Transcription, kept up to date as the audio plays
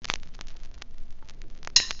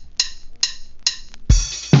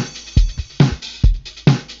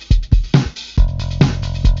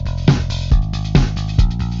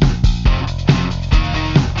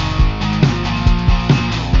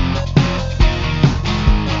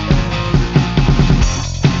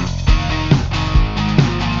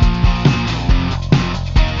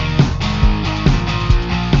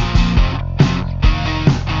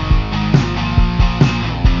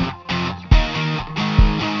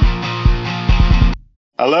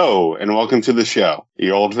Hello, and welcome to the show,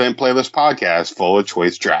 your ultimate playlist podcast full of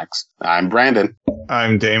choice tracks. I'm Brandon.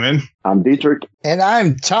 I'm Damon. I'm Dietrich. And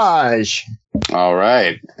I'm Taj. All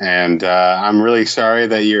right. And I'm really sorry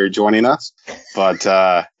that you're joining us, but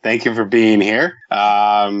thank you for being here.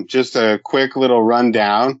 Just a quick little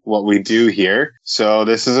rundown what we do here. So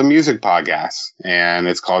this is a music podcast, and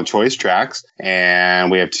it's called Choice Tracks,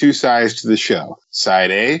 and we have two sides to the show.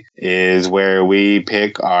 Side A is where we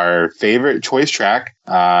pick our favorite choice track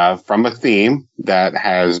from a theme that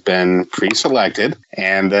has been pre-selected.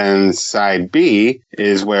 And then side B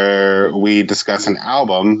is where we discuss an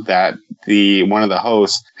album that one of the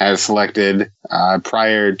hosts has selected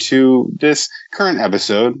prior to this current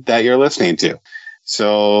episode that you're listening to.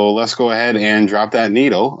 So let's go ahead and drop that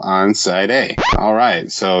needle on side A. All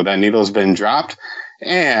right. So that needle's been dropped.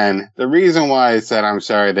 And the reason why I said I'm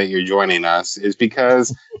sorry that you're joining us is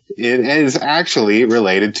because it is actually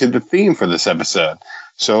related to the theme for this episode.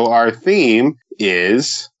 So our theme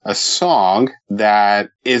is a song that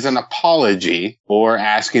is an apology or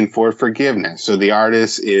asking for forgiveness. So the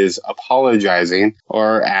artist is apologizing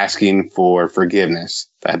or asking for forgiveness,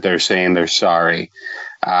 that they're saying they're sorry.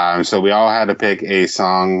 So we all had to pick a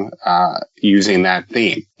song using that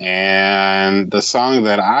theme. And the song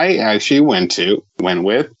that I actually went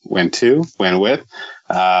with,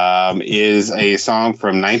 is a song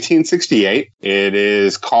from 1968. It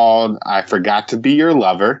is called I Forgot to Be Your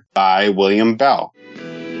Lover by William Bell.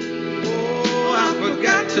 Oh, I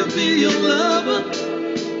forgot to be your lover.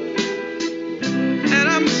 And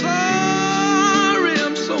I'm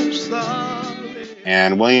so sorry.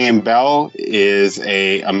 And William Bell is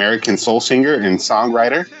an American soul singer and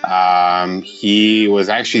songwriter. He was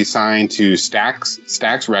actually signed to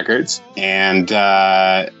Stax Records. And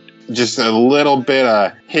just a little bit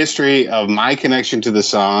of history of my connection to the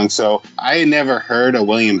song. So I had never heard of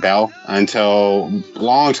William Bell until a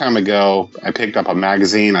long time ago. I picked up a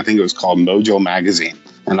magazine. I think it was called Mojo Magazine.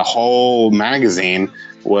 And the whole magazine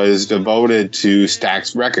was devoted to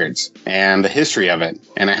Stax Records and the history of it.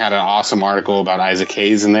 And it had an awesome article about Isaac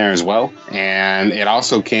Hayes in there as well. And it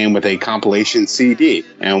also came with a compilation CD.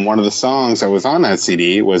 And one of the songs that was on that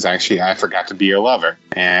CD was actually I Forgot to Be Your Lover.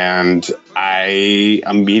 And I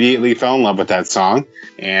immediately fell in love with that song.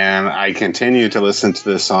 And I continue to listen to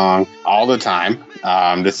this song all the time.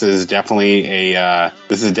 This is definitely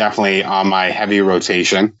on my heavy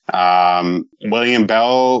rotation. William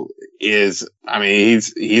Bell is,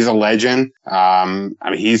 he's a legend.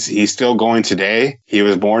 He's still going today. He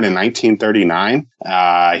was born in 1939.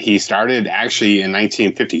 He started actually in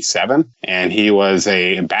 1957, and he was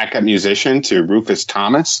a backup musician to Rufus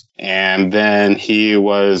Thomas. And then he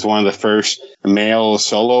was one of the first male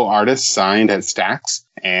solo artists signed at Stax.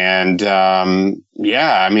 And the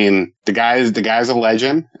guy's a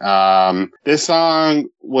legend. This song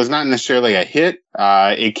was not necessarily a hit.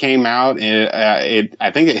 It came out,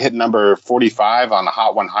 I think it hit number 45 on the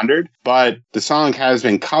Hot 100, but the song has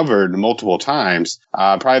been covered multiple times.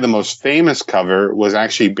 Probably the most famous cover was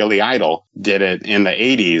actually Billy Idol did it in the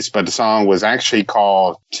 80s, but the song was actually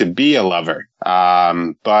called To Be a Lover.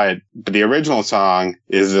 But the original song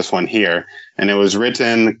is this one here, and it was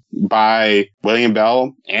written by William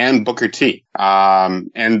Bell and Booker T.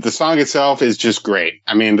 And the song itself is just great.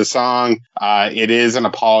 The song, it is an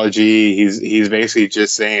apology. He's basically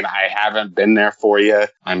just saying, I haven't been there for you.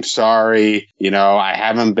 I'm sorry. I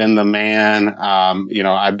haven't been the man.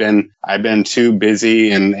 I've been too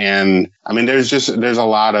busy. And there's a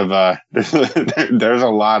lot of, there's a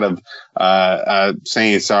lot of,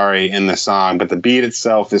 saying sorry in the song, but the beat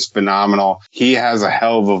itself is phenomenal. He has a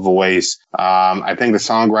hell of a voice. I think the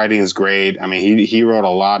songwriting is great. He wrote a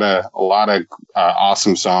lot of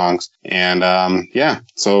awesome songs. And,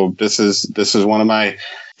 so this is one of my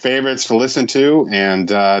favorites to listen to. And,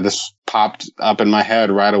 this popped up in my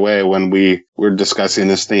head right away when we were discussing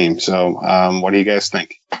this theme. So, what do you guys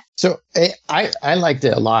think? So I liked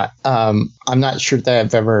it a lot. I'm not sure that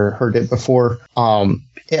I've ever heard it before.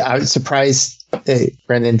 I was surprised,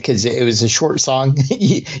 Brendan, because it was a short song.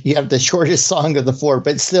 You have the shortest song of the four,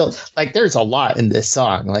 but still, there's a lot in this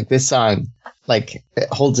song. This song, it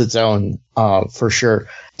holds its own for sure.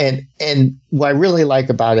 And what I really like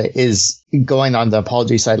about it is going on the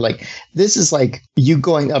apology side. This is you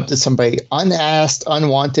going up to somebody unasked,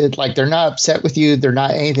 unwanted. They're not upset with you. They're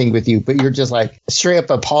not anything with you, but you're just straight up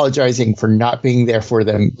apologizing for not being there for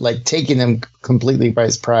them, taking them completely by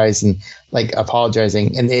surprise and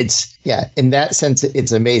apologizing. And it's, in that sense,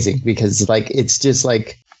 it's amazing because it's just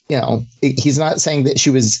he's not saying that she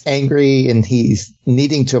was angry and he's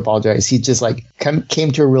needing to apologize. He just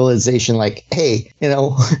came to a realization hey,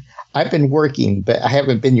 I've been working, but I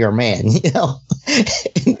haven't been your man,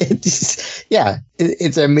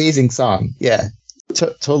 It's an amazing song. Yeah,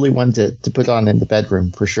 totally one to put on in the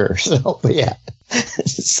bedroom for sure. So, but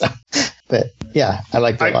yeah, I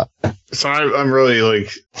like it a lot. So I'm really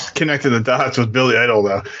like connecting the dots with Billy Idol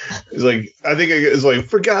now. It's like I think it's like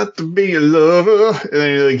forgot to be a lover, and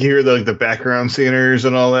then you like hear the background singers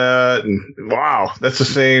and all that, and wow, that's the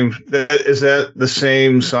same. Is that the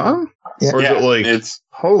same song? Yeah. Or is it like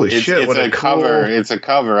holy shit? It's what a cover. It's a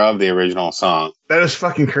cover of the original song. That is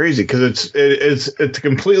fucking crazy because it's a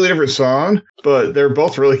completely different song, but they're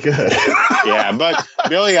both really good. Yeah, but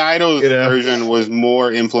Billy Idol's version was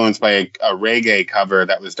more influenced by a reggae cover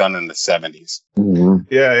that was done in the 70s.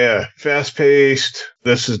 Mm-hmm. Yeah. Fast paced.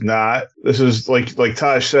 This is not. This is like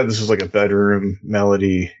Taj said, this is like a bedroom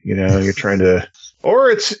melody, you're trying to, or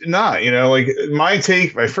it's not, like my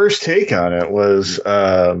first take on it was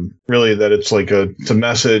really that it's like it's a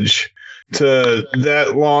message to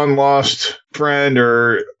that long lost friend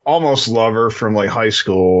or almost lover from like high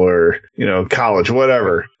school or, college,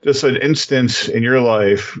 whatever. Just an instance in your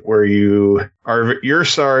life where you're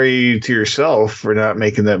sorry to yourself for not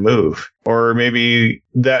making that move. Or maybe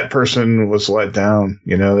that person was let down.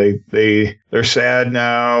 They're sad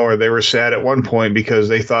now, or they were sad at one point because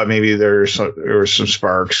they thought maybe there were some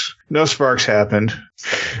sparks. No sparks happened.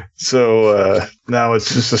 So now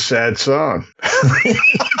it's just a sad song.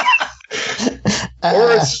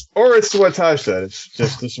 Or it's what Taj said. It's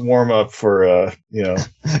just this warm up for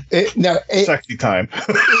sexy time.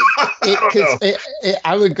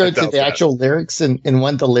 I would go to the actual lyrics, and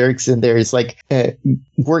one of the lyrics in there is like,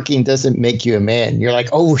 "Working doesn't make you a man." You're like,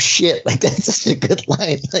 "Oh shit!" Like that's such a good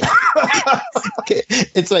line. Like,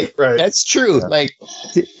 it's like that's true. Like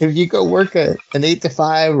if you go work an 8 to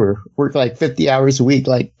 5 or work like 50 hours a week,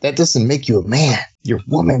 like that doesn't make you a man. Your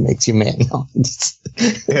woman makes you man. No,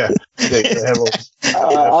 yeah.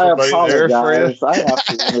 I apologize. I have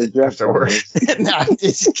to reject the word. No, I'm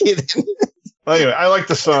just kidding. Well, anyway, I like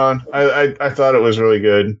the song. I thought it was really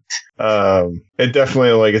good. It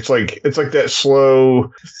definitely it's like that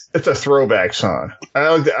slow. It's a throwback song.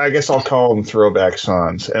 I guess I'll call them throwback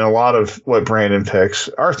songs. And a lot of what Brandon picks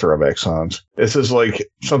are throwback songs. This is like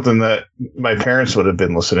something that my parents would have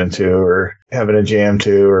been listening to or having a jam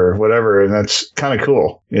to or whatever. And that's kind of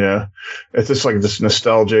cool. It's just like this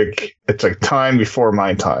nostalgic. It's like time before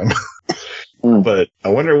my time. But I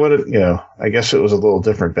wonder what I guess it was a little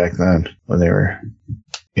different back then when they were,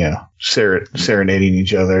 serenading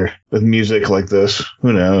each other with music like this.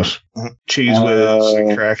 Who knows? Cheese whiz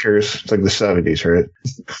and crackers. It's like the 70s, right?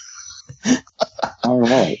 All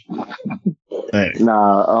right. Hey.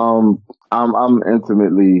 Nah, I'm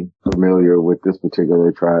intimately familiar with this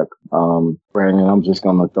particular track. Brandon, I'm just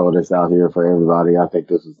gonna throw this out here for everybody. I think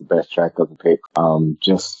this is the best track of the pick.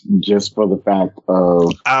 Just for the fact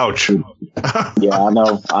of ouch. Yeah, I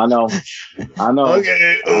know.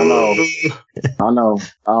 Okay. I know.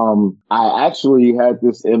 I actually had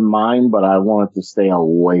this in mind, but I wanted to stay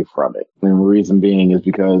away from it. And the reason being is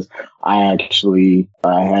because I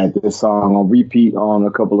had this song on repeat on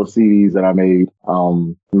a couple of CDs that I made,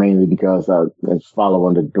 mainly because it's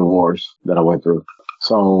following the divorce that I went through.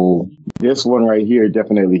 So this one right here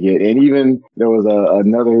definitely hit. And even there was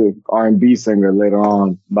another R&B singer later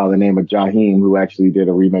on by the name of Jaheim who actually did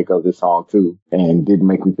a remake of this song too, and didn't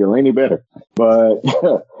make me feel any better. But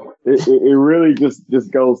it really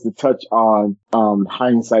just goes to touch on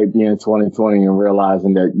hindsight being 2020 and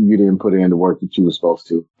realizing that you didn't put in the work that you were supposed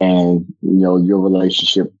to, and your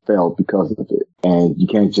relationship failed because of it. And you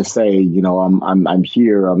can't just say I'm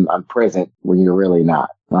here, I'm present when you're really not.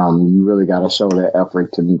 You really got to show that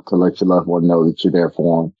effort to let your loved one know that you're there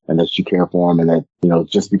for them and that you care for them, and that,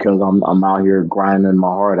 just because I'm out here grinding my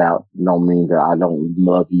heart out, don't mean that I don't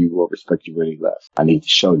love you or respect you any less. I need to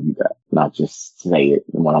show you that, not just say it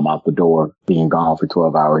when I'm out the door, being gone for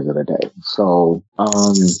 12 hours of the day. So,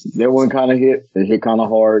 that one kind of hit. It hit kind of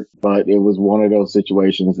hard, but it was one of those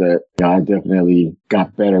situations that I definitely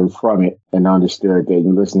got better from it and understood that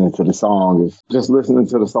listening to the song is just listening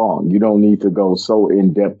to the song. You don't need to go so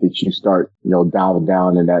in depth that you start, diving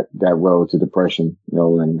down in that road to depression,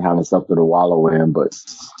 and having something to wallow in. But,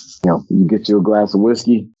 you get you a glass of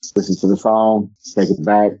whiskey, listen to the song, take it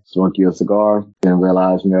back, smoke you a cigar, then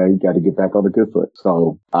realize, you got to get back on the good foot.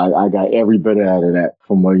 So I got every bit out of that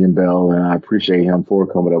from William Bell, and I appreciate him for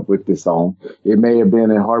coming up with this song. It may have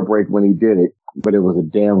been a heartbreak when he did it, but it was a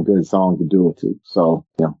damn good song to do it to. So,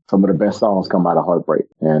 some of the best songs come out of heartbreak,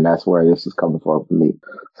 and that's where this is coming from for me.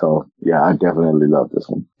 So, yeah, I definitely love this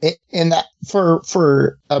one. And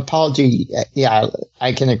for apology, yeah,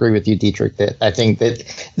 I can agree with you, Dietrich, that I think that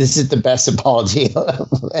this is the best apology of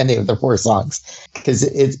any of the 4 songs, because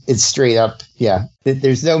it's straight up. Yeah,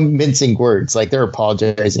 there's no mincing words. Like, they're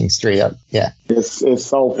apologizing straight up. Yeah, it's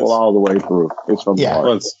soulful all the way through. It's from the heart.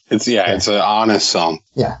 Well, it's an honest song.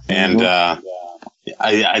 Yeah, and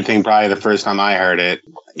I think probably the first time I heard it,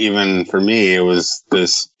 even for me, it was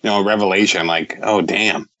this revelation. Like, oh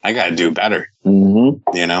damn, I got to do better.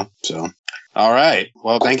 Mm-hmm. So. All right.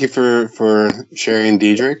 Well, thank you for sharing,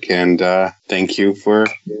 Dietrich, and thank you for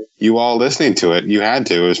you all listening to it. You had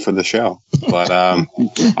to. It was for the show. But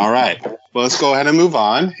all right. Well, let's go ahead and move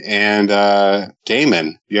on. And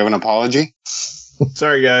Damon, you have an apology?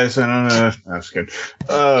 Sorry, guys. I don't know. That's good.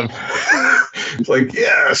 It's like,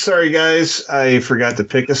 yeah, sorry, guys. I forgot to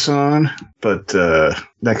pick a song, but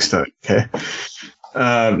next time, okay?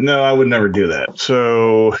 No, I would never do that.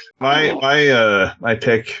 So my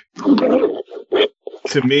pick,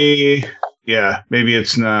 to me, yeah, maybe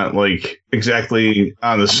it's not like exactly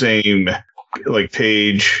on the same like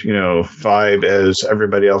page, vibe as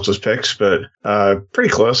everybody else's picks, but pretty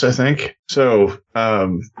close, I think. So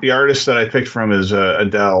the artist that I picked from is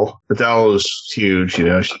Adele. Adele is huge.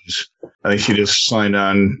 I think she just signed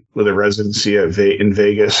on with a residency in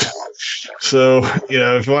Vegas. So,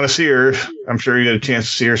 if you want to see her, I'm sure you get a chance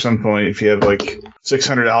to see her some point if you have like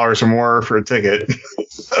 $600 or more for a ticket.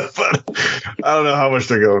 But I don't know how much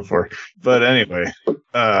they're going for. But anyway,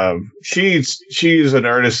 she's an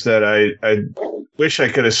artist that I wish I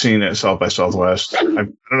could have seen at South by Southwest. I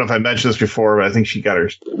don't know if I mentioned this before, but I think she got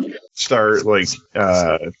her start like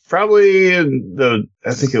probably I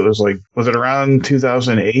think it was it around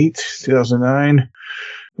 2008, 2009,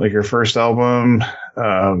 like her first album.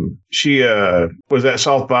 She was at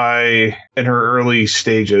South by in her early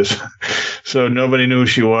stages, so nobody knew who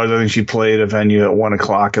she was. I think she played a venue at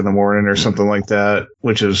 1:00 in the morning or something like that,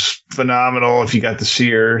 which is phenomenal. If you got to see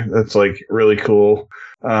her, that's like really cool.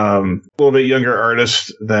 A little bit younger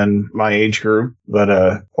artist than my age group, but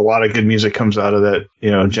a lot of good music comes out of that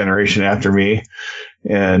generation after me.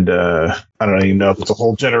 And I don't even know if it's a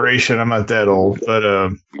whole generation. I'm not that old, but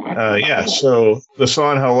yeah. So the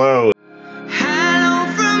song "Hello"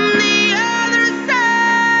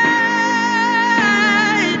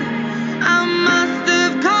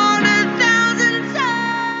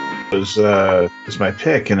 is my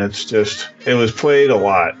pick, and it was played a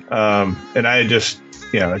lot. And I just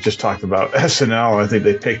talked about SNL. I think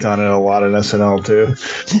they picked on it a lot in SNL too.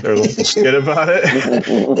 There's a little skit about it.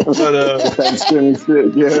 But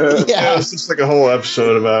yeah, it's just like a whole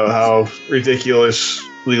episode about how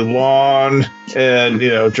ridiculously long and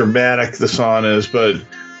dramatic the song is. But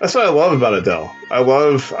that's what I love about Adele.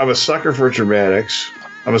 I'm a sucker for dramatics.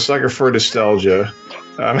 I'm a sucker for nostalgia.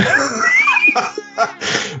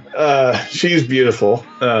 She's beautiful.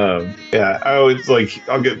 Yeah, I always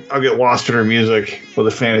I'll get lost in her music with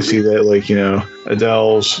a fantasy that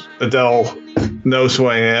Adele knows who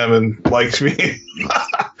I am and likes me.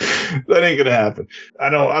 That ain't gonna happen. I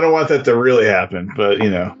don't want that to really happen, but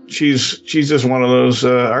she's just one of those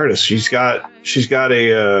artists. She's got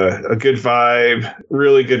a good vibe,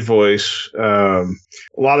 really good voice. A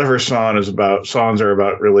lot of her songs are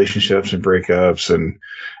about relationships and breakups, and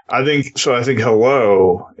I think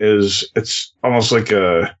 "Hello" it's almost like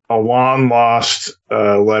a long lost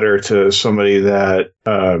letter to somebody that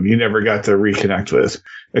you never got to reconnect with.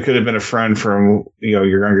 It could have been a friend from your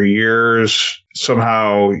younger years.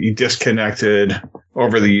 Somehow you disconnected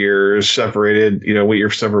over the years, separated, went your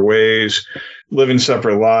separate ways, living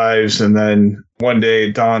separate lives, and then one day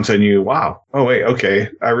it dawns on you, wow, oh wait, okay,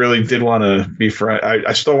 I really did want to be friend.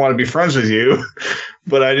 I still want to be friends with you,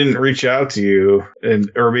 but I didn't reach out to you,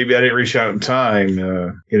 or maybe I didn't reach out in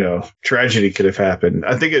time. Tragedy could have happened.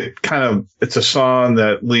 I think it's a song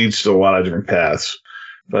that leads to a lot of different paths,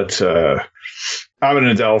 but I'm an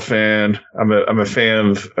Adele fan. I'm a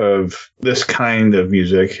fan of this kind of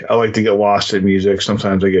music. I like to get lost in music.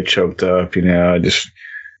 Sometimes I get choked up. I'm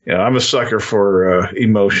a sucker for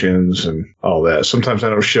emotions and all that. Sometimes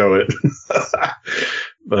I don't show it,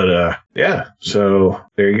 but yeah. So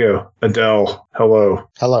there you go, Adele. Hello.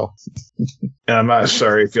 Hello. And I'm not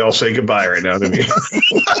sorry if y'all say goodbye right now to me.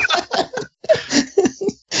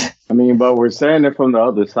 I mean, but we're saying it from the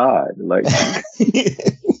other side, like.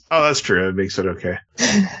 Oh, that's true. That makes it okay.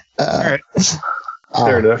 All right. Fair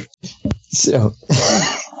Fair enough. So,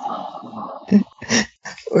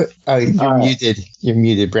 you're muted. You're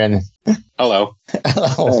muted, Brandon. Hello.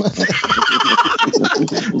 Hello.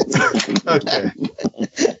 Okay.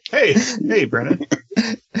 Hey, Brandon.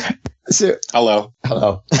 So, Hello.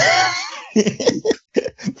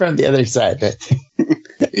 from the other side.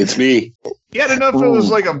 It's me. Yeah, I didn't know if it was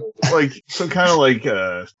like some kind of like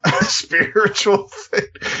spiritual thing.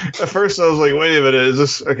 At first, I was like, "Wait a minute, is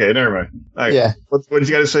this okay?" Never mind. Okay. Yeah. What did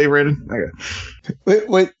you got to say, Brandon? Okay.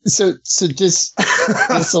 Wait, so just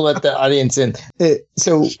to let the audience in.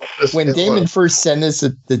 So when Damon first sent us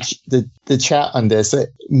the chat on this,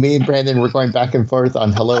 me and Brandon were going back and forth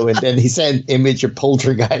on hello, and then he sent an image of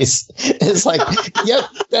Poltergeist. It's like, yep,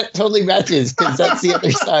 that totally matches because that's the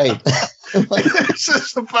other side. Like,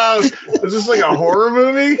 is this like a horror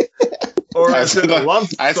movie? Or I sent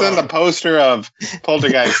a poster of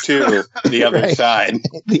Poltergeist 2, the other side.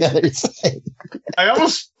 The other side. I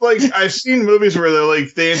almost I've seen movies where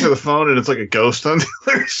they answer the phone and it's like a ghost on the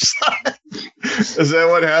other side. Is that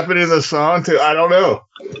what happened in the song too? I don't know.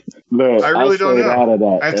 Look, I really don't know. Out of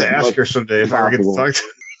that. I have to ask her someday if I ever get to talk to her.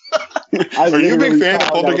 Are you a big fan of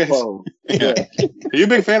Poltergeist? Yeah. Are you a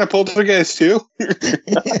big fan of Poltergeist too?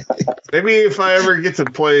 Maybe if I ever get to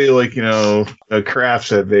play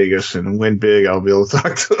crafts at Vegas and win big, I'll be able to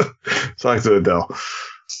talk to Adele.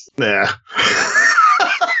 Yeah.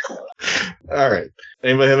 All right.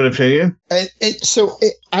 Anybody have an opinion? I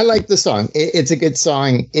like the song. It's a good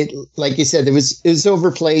song. It, like you said, it was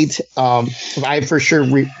overplayed. I for sure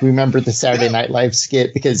remember the Saturday Night Live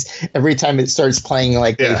skit because every time it starts playing,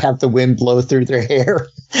 they have the wind blow through their hair,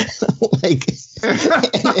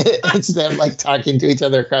 it's them talking to each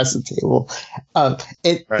other across the table.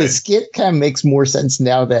 The skit kind of makes more sense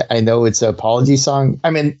now that I know it's an apology song. I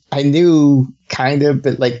mean, I knew kind of,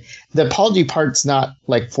 but the apology part's not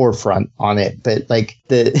forefront on it, but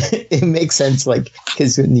it makes sense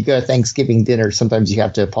because when you go to Thanksgiving dinner, sometimes you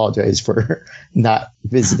have to apologize for not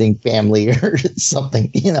visiting family or something,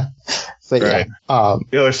 But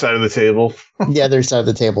the other side of the table. The other side of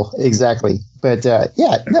the table, exactly. But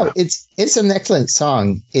it's an excellent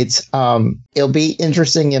song. It's it'll be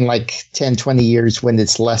interesting in 10, 20 years when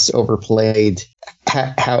it's less overplayed.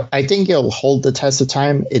 How I think it'll hold the test of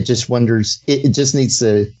time. It just wonders. It just needs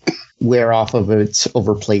to wear off of its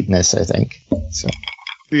overplayedness, I think. So.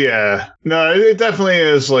 Yeah, no, it definitely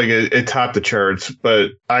is it topped the charts.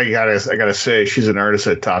 But I gotta say, she's an artist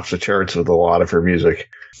that tops the charts with a lot of her music,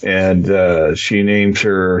 and she names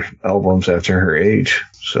her albums after her age.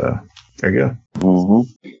 So there you go.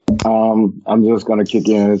 Mm-hmm. I'm just gonna kick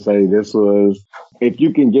in and say this was. If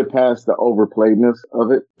you can get past the overplayedness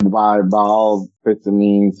of it, by all fits and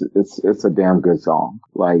means, it's a damn good song.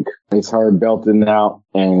 It's her belting out,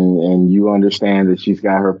 and you understand that she's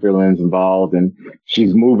got her feelings involved, and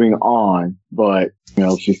she's moving on, but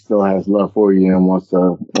she still has love for you and wants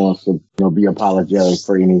to be apologetic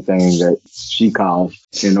for anything that she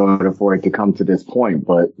caused in order for it to come to this point.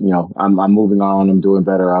 But I'm moving on. I'm doing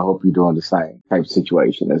better. I hope you're doing the same type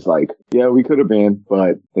situation. It's we could have been,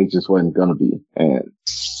 but it just wasn't gonna be.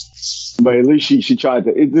 But at least she tried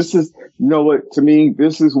to. This is, to me,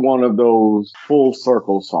 this is one of those full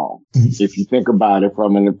circle songs. If you think about it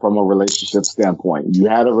from a relationship standpoint, you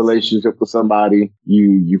had a relationship with somebody,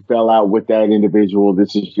 you fell out with that individual.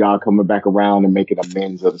 This is y'all coming back around and making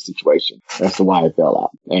amends of the situation. That's why it fell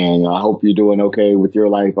out. And I hope you're doing okay with your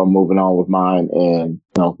life. I'm moving on with mine, and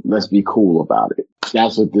let's be cool about it.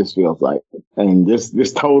 That's what this feels like. And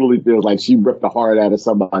this totally feels like she ripped the heart out of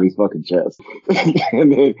somebody's fucking chest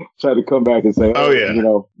and then tried to come back and say, oh yeah,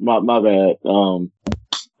 my bad.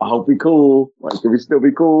 I hope we cool. Can we still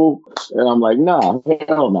be cool? And I'm like, nah,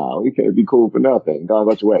 hell no. We can't be cool for nothing. Go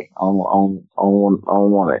about your way. I don't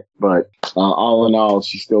want it. But, all in all,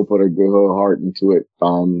 she still put her heart into it.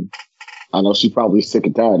 I know she's probably sick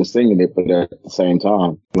and tired of singing it, but at the same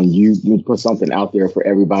time, when you put something out there for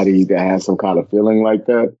everybody that has some kind of feeling like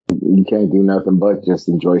that, you can't do nothing but just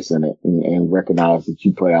enjoy it and recognize that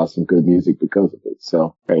you put out some good music because of it.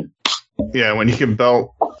 So, hey. Yeah, when you can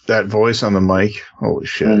belt that voice on the mic, holy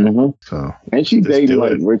shit. Mm-hmm. So, and she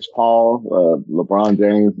dated Rich Paul, LeBron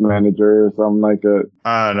James' manager or something like that.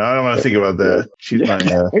 No, I don't want to think about that.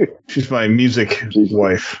 She's my music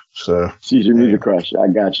wife. So she's your music crush. I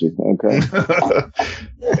got you. Okay.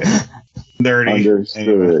 Nerdy. Understood.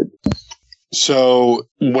 Anyway. So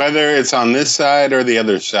whether it's on this side or the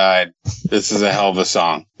other side, this is a hell of a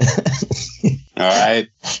song. All right.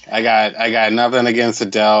 I got nothing against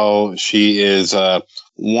Adele. She is a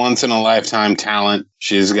once in a lifetime talent.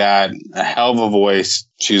 She's got a hell of a voice.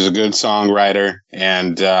 She's a good songwriter,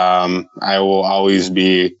 and I will always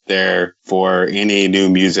be there for any new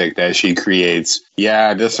music that she creates.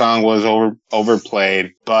 Yeah, this song was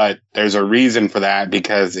overplayed, but there's a reason for that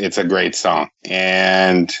because it's a great song.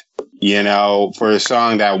 And for a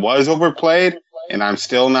song that was overplayed, and I'm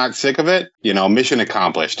still not sick of it, mission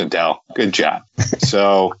accomplished, Adele. Good job.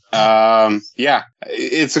 So, yeah,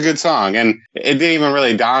 it's a good song. And it didn't even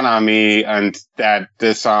really dawn on me that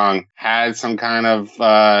this song had some kind of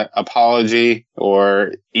apology,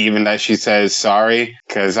 or even that she says sorry.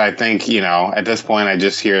 Because I think, at this point, I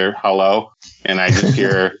just hear hello, and I just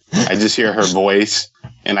hear her voice.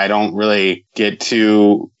 And I don't really get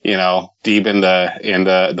too, deep in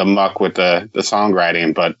the muck with the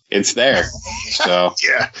songwriting, but it's there. So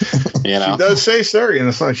yeah, she does say sorry in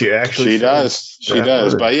the song. She does.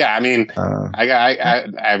 Word. But yeah, I mean, I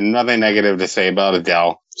have nothing negative to say about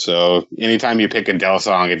Adele. So anytime you pick a Adele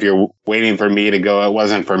song, if you're waiting for me to go, it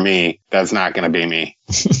wasn't for me, that's not going to be me.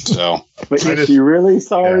 So, but is she really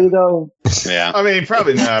sorry though? Yeah, I mean,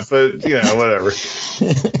 probably not, but whatever.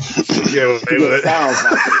 Yeah, it sounds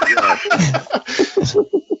like it.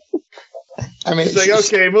 I mean, it's like,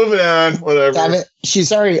 okay, moving on, whatever. I mean,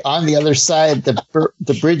 she's already on the other side.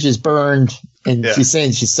 The bridge is burned, and she's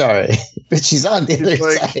saying she's sorry, but she's on the other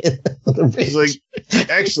side of the bridge. She's like,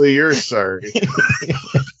 actually, you're sorry.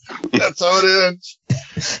 That's how it ends.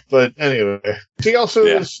 But anyway, she also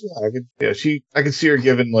is. I could see her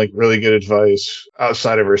giving like really good advice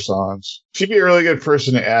outside of her songs. She'd be a really good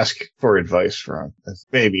person to ask for advice from.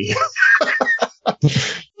 Maybe.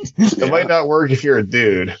 It might not work if you're a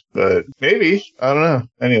dude, but maybe. I don't know.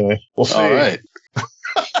 Anyway, we'll see. All right.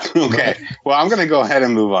 Okay. Well, I'm going to go ahead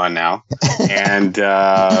and move on now. And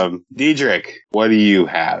Diedrich, what do you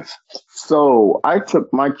have? So I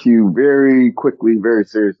took my cue very quickly, very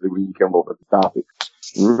seriously when you came up with the topic.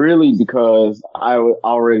 Really, because I was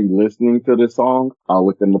already listening to this song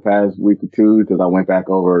within the past week or two, because I went back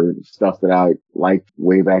over stuff that I liked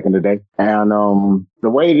way back in the day. And the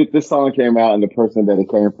way that this song came out and the person that it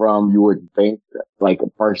came from, you wouldn't think like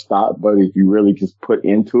a first thought, but if you really just put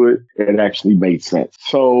into it, it actually made sense.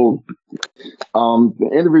 So the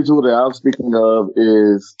individual that I was speaking of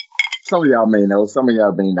is, some of y'all may know, some of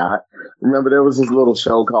y'all may not. Remember, there was this little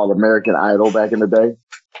show called American Idol back in the day.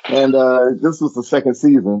 And this was the second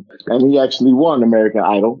season, and he actually won American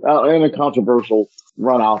Idol in a controversial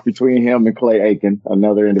runoff between him and Clay Aiken,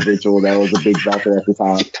 another individual that was a big belter at the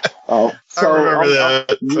time. I remember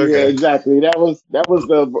that. Okay. Yeah, exactly. That was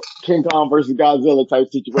the King Kong versus Godzilla type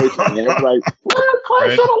situation. And it was like,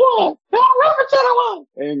 Clay should have won. Ruben should have won.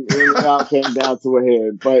 And it all came down to a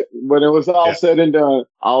head. But when it was all said and done,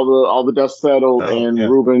 all the dust settled, and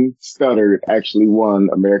Ruben Studdard actually won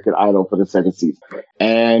American Idol for the second season.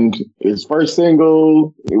 And his first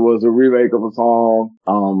single, it was a remake of a song.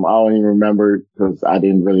 I don't even remember because I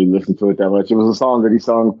didn't really listen to it that much. It was a song that he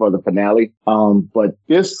sung for the finale. But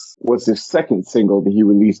this was his second single that he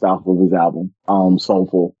released off of his album,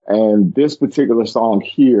 Soulful. And this particular song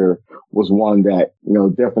here was one that,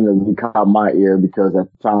 definitely caught my ear, because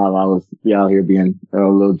at the time I was out here being a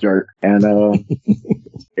little jerk. And,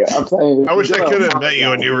 I'm saying, I wish I could have met you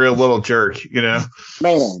when you were a little jerk,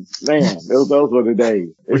 Man, those were the days.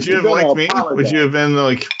 Would you have liked me? Would you have been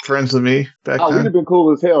like friends with me back then? We'd have been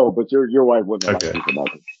cool as hell, but your wife wouldn't have liked me for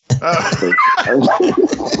nothing.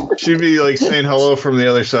 She'd be like saying hello from the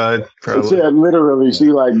other side, probably. Yeah, literally.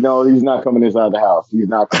 She like, no, he's not coming inside the house. He's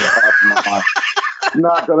not going to talk to my wife.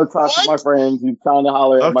 Not going to talk to my friends. He's trying to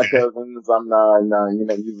holler at my cousins. I'm not,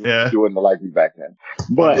 you wouldn't have liked me back then.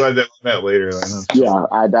 But I'm glad that we met later. Then. Yeah,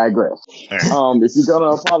 I digress. Right. If you're going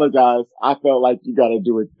to apologize, I felt like you got to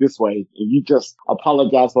do it this way. And you just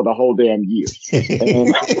apologize for the whole damn year.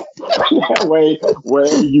 And that way,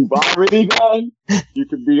 whatever you've already done, you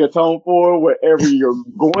can be atoned for. Whatever you're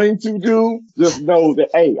going to do, just know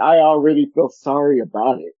that, hey, I already feel sorry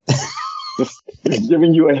about it. Just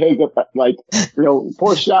giving you a heads up, like,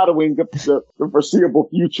 foreshadowing the foreseeable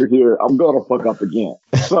future here. I'm going to fuck up again.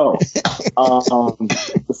 So,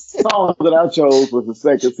 the song that I chose was the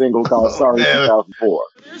second single called Sorry 2004.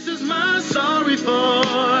 This is my sorry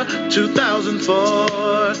for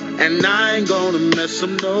 2004, and I ain't gonna mess up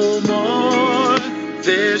no more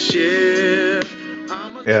this year.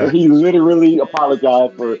 Yeah. He literally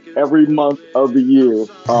apologized for every month of the year,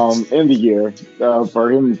 in the year,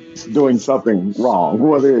 for him doing something wrong.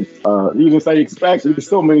 Whether it's, he didn't say exactly, there's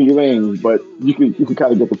so many things, but you can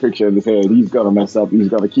kind of get the picture in his head. He's gonna mess up. He's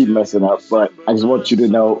gonna keep messing up. But I just want you to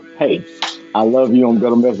know, hey, I love you. I'm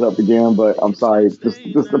gonna mess up again, but I'm sorry.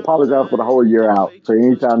 Just apologize for the whole year out. So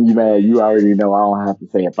anytime you mad, you already know I don't have to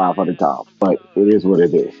say it 500 times. But it is what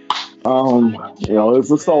it is. It's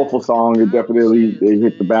a soulful song. It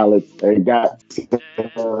hit the ballads. It got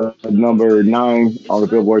number 9 on the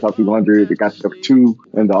Billboard Top 200. It got to number 2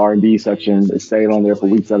 in the R&B section. It stayed on there for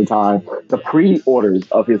weeks at a time. The pre-orders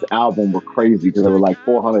of his album were crazy because there were like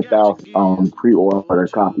 400,000 pre-order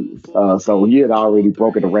copies. So he had already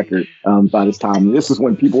broken the record by this time. And this is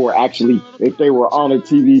when people were actually, if they were on a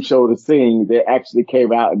TV show to sing, they actually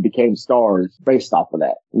came out and became stars based off of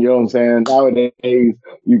that. You know what I'm saying? Nowadays,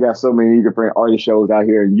 you got so many different artist shows out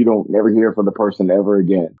here, and you don't never hear from the person ever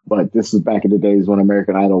again. But this is back in the days when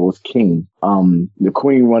American Idol was king. The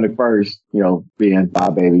Queen won it first, being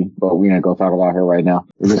Bob Baby, but we ain't gonna talk about her right now.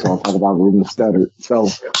 We're just gonna talk about Ruben Studdard. So,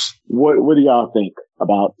 what do y'all think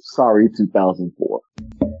about Sorry 2004?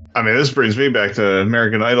 I mean, this brings me back to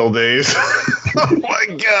American Idol days. Oh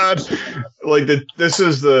my God. Like this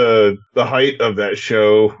is the height of that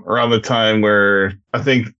show, around the time where I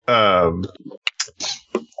think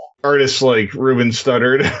artists like Ruben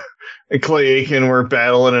Studdard and Clay Aiken were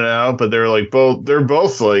battling it out, but they're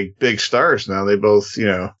both like big stars now. They both,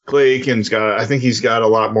 Clay Aiken's he's had a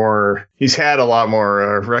lot more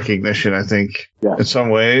recognition, I think, in some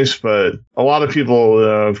ways, but a lot of people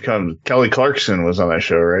have come. Kelly Clarkson was on that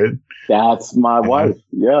show, right? That's my wife.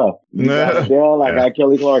 Yeah. I got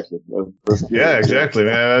Kelly Clarkson. Yeah, exactly,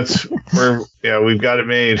 man. We've got it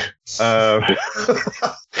made.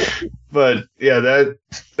 But yeah,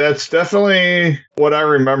 that's definitely what I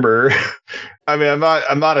remember. I mean,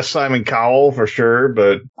 I'm not a Simon Cowell for sure,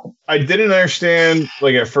 but I didn't understand,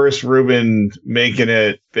 like, at first Ruben making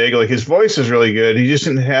it big. Like, his voice is really good. He just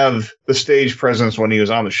didn't have the stage presence when he was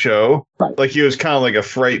on the show. Right. Like, he was kind of like a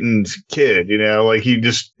frightened kid, like he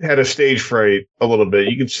just had a stage fright a little bit.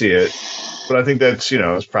 You could see it. But I think that's,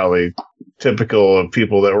 it's probably typical of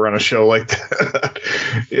people that were on a show like that.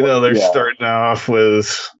 They're starting off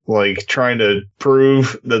with, like, trying to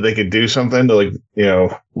prove that they could do something to, like,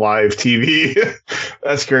 live TV.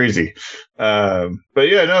 That's crazy. But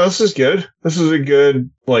yeah, no, this is good. This is a good,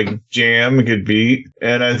 like, jam, a good beat.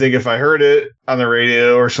 And I think if I heard it on the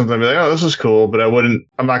radio or something, I'd be like, oh, this is cool, but I'm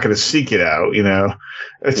not going to seek it out,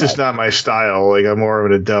 It's just not my style. Like, I'm more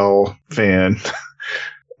of an Adele fan.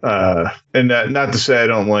 And not to say I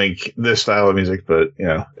don't like this style of music, but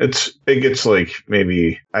it gets, like,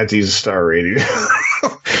 maybe I'd use a star rating.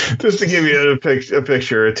 Just to give you a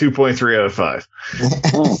picture, a 2.3 out of 5.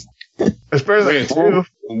 It's better than a 2.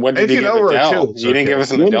 What did you give Adele? You didn't give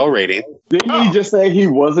us an Adele rating. Didn't you just say he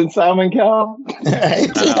wasn't Simon Cowell? I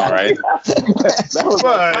know, right? That was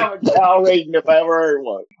a Simon Cowell rating if I ever heard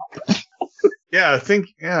one. Yeah, I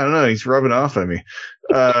don't know. He's rubbing off on me.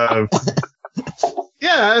 Yeah,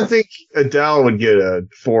 I think Adele would get a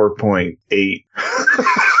 4.8.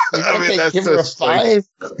 I mean, that's give her a 5.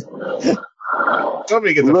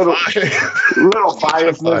 Somebody gets a 5. Little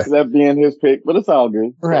biasness that being his pick, but it's all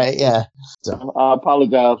good. Right, yeah. So, I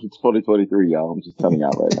apologize. It's 2023, y'all. I'm just telling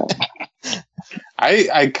y'all right now.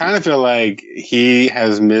 I kind of feel like he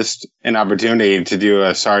has missed an opportunity to do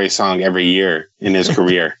a sorry song every year in his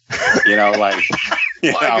career.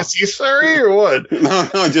 Is he sorry or what?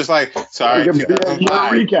 No, just like sorry. Like a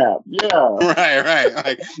recap. Yeah.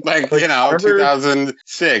 Right. Like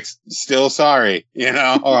 2006, still sorry.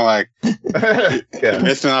 Or like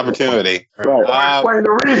missed an opportunity. Right. Explain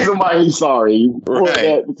the reason why he's sorry for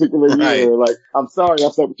that particular year. Like, I'm sorry I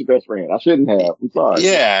slept with your best friend. I shouldn't have. I'm sorry.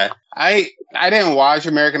 Yeah. I didn't watch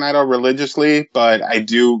American Idol religiously, but I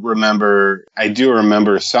do remember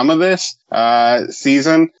some of this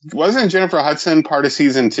season. Wasn't Jennifer Hudson part of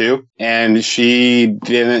season 2? And she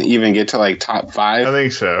didn't even get to, like, top 5. I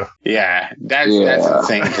think so. Yeah, that's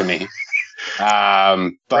insane to me.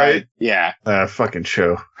 But right? Yeah, fucking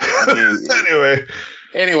show.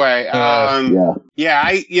 Anyway,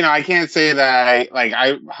 I can't say that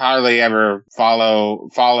I hardly ever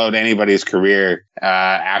followed anybody's career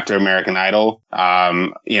after American Idol.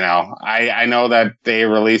 I know that they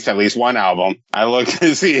released at least one album. I looked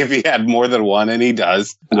to see if he had more than one, and he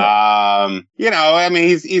does. He's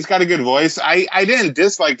got a good voice. I didn't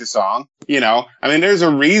dislike the song. There's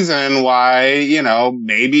a reason why,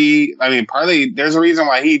 partly there's a reason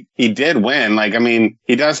why he did win.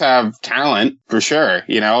 He does have talent for sure.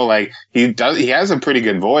 He has a pretty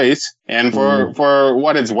good voice. And for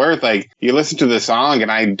what it's worth, you listen to the song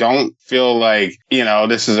and I don't feel like,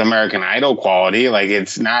 this is American Idol quality.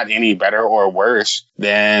 It's not any better or worse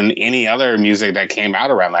than any other music that came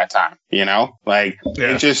out around that time.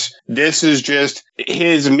 This is just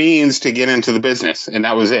his means to get into the business. And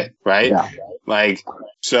that was it. Right. Yeah.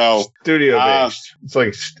 So Studio based.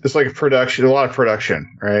 It's like a production, a lot of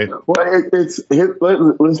production, right? Well, let's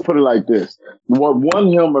put it like this. What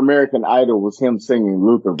won him American Idol was him singing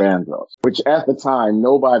Luther Vandross, which at the time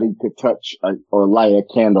nobody could touch or light a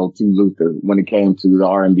candle to Luther when it came to the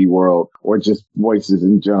R&B world or just voices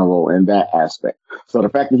in general in that aspect. So the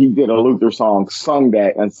fact that he did a Luther song, sung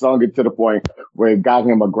that, and sung it to the point where it got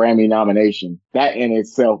him a Grammy nomination, that in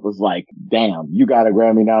itself was like, damn, you got a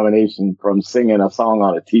Grammy nomination from singing a song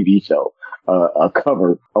on a TV show. A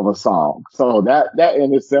cover of a song. So that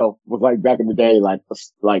in itself was like back in the day, like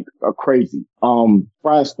a crazy.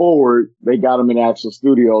 Fast forward, they got him in the actual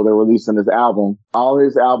studio. They're releasing his album. All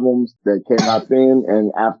his albums that came out then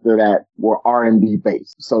and after that were R&B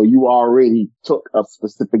based. So you already took a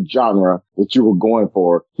specific genre that you were going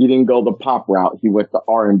for. He didn't go the pop route. He went the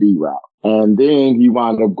R&B route. And then he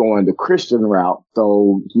wound up going the Christian route.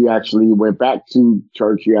 So he actually went back to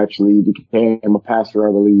church. He actually became a pastor,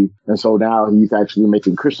 I believe. And so now he's actually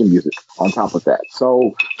making Christian music on top of that.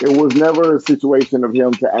 So it was never a situation of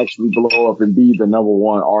him to actually blow up and be the number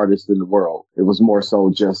one artist in the world. It was more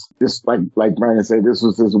so just like Brandon said, this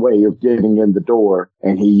was his way of getting in the door.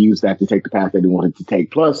 And he used that to take the path that he wanted to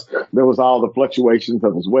take. Plus, there was all the fluctuations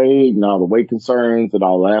of his weight and all the weight concerns and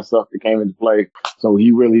all that stuff that came into play. So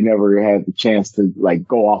he really never had the chance to like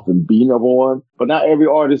go off and be number one. But not every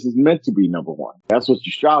artist is meant to be number one. That's what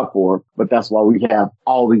you strive for. But that's why we have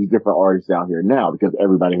all these different artists out here now, because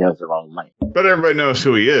everybody has their own lane. But everybody knows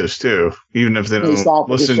who he is too, even if they don't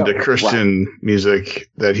listen to Christian music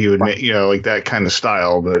that he would make, you know, like that kind of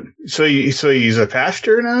style. But so he's a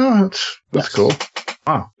pastor now. That's cool.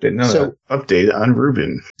 Oh, didn't know that. Update on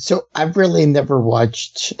Ruben. So I've really never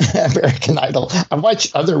watched American Idol. I've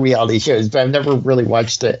watched other reality shows, but I've never really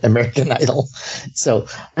watched American Idol. So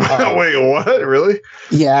wait, what? Really?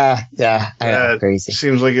 Yeah. I know, crazy.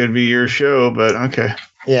 Seems like it'd be your show, but okay.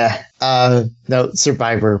 Yeah. No,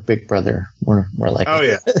 Survivor, Big Brother, more like. Oh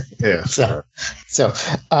yeah.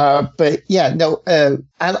 But yeah, no.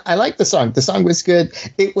 I like the song. The song was good.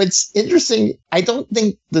 It was interesting. I don't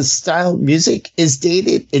think the style music is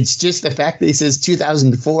dated. It's just the fact that it says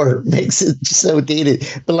 2004 makes it so dated.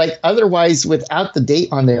 But like otherwise, without the date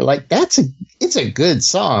on there, like it's a good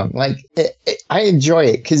song. Like I enjoy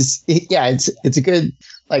it because it's a good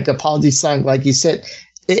like apology song, like you said.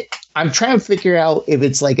 I'm trying to figure out if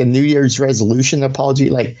it's like a New Year's resolution apology.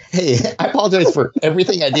 Like, hey, I apologize for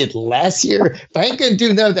everything I did last year, but I ain't going to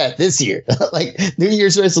do none of that this year. Like New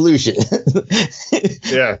Year's resolution.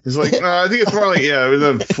 Yeah. It's like, no, I think it's more like, we're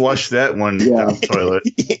going to flush that one down the toilet.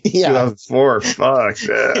 Yeah. 2004. Fuck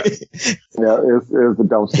that. Yeah, it was a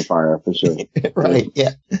dumpster fire for sure. Right.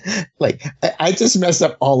 Yeah. Like I just messed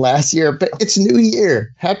up all last year, but it's New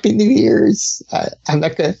Year. Happy New Year's. I'm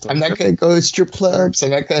not gonna go to strip clubs.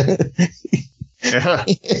 I'm not gonna. Yeah,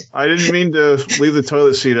 I didn't mean to leave the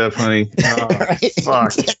toilet seat up, honey. Oh, right.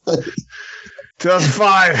 Fuck.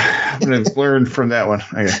 2005. I'm gonna learn from that one.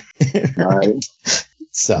 Okay. All right.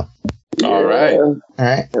 So. All right. All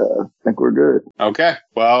right. I think we're good. Okay.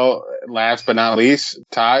 Well, last but not least,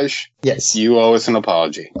 Taj. Yes. You owe us an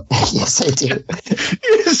apology. Yes, I do.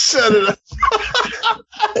 You set it up.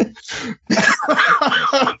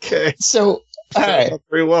 Okay. So. All right.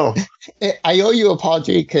 Very well. I owe you an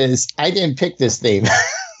apology because I didn't pick this theme.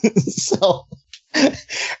 So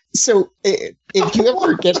if you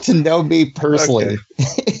ever get to know me personally,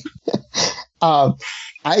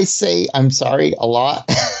 I say I'm sorry a lot.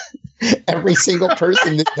 Every single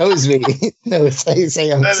person that knows me knows I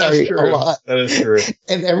say I'm sorry a lot. That is true.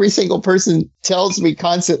 And every single person tells me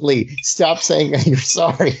constantly, stop saying you're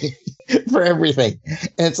sorry for everything.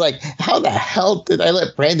 And it's like, how the hell did I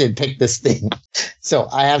let Brandon pick this thing? So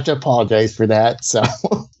I have to apologize for that. So,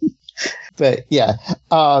 but yeah.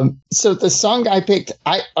 So the song I picked,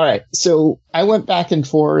 all right. So I went back and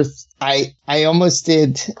forth. I almost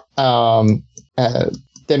did,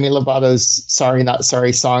 Demi Lovato's Sorry Not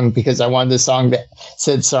Sorry song because I wanted a song that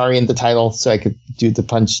said sorry in the title so I could do the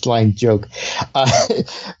punchline joke.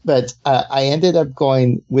 But I ended up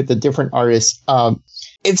going with a different artist.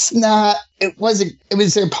 It was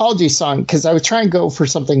an apology song because I was trying to go for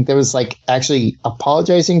something that was like actually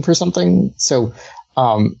apologizing for something. So,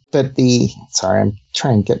 I'm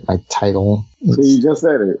trying to get my title. So you just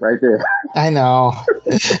said it right there. I know.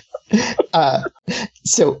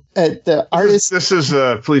 So the artist. This is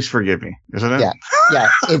Please Forgive Me, isn't it? Yeah.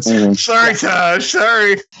 It's sorry, Taj.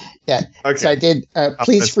 Sorry. Yeah. Okay. So I did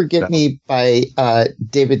Please Forgive Me by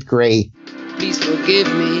David Gray. Please forgive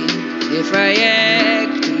me if I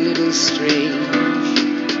act a little strange,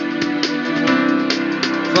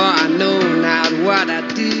 for I know not what I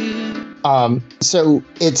do. So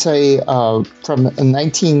it's a from a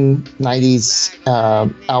 1990s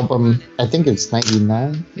album. I think it's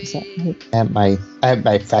 99. Is that right? I have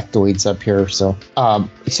my factoids up here. So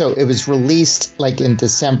it was released like in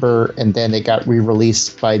December, and then it got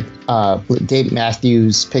re-released by Dave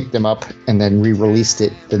Matthews picked them up and then re-released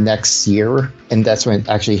it the next year, and that's when it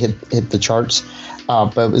actually hit the charts.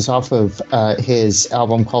 But it was off of his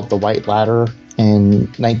album called The White Ladder in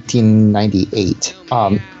 1998.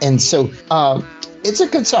 And so it's a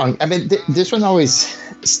good song. I mean, this one always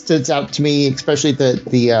stood out to me, especially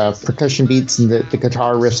the percussion beats and the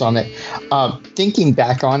guitar riffs on it. Thinking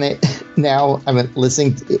back on it now, I've been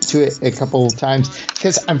listening to it a couple of times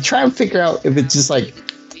because I'm trying to figure out if it's just like...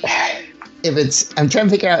 I'm trying to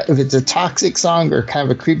figure out if it's a toxic song or kind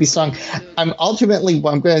of a creepy song. Ultimately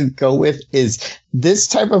what I'm going to go with is this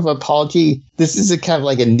type of apology. This is a kind of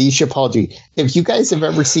like a niche apology. If you guys have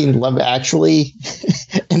ever seen Love Actually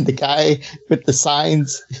and the guy with the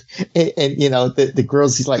signs and you know, the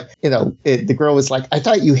girls, he's like, you know, the girl was like, I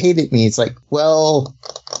thought you hated me. It's like, well,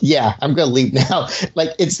 yeah, I'm going to leave now. Like,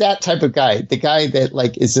 it's that type of guy, the guy that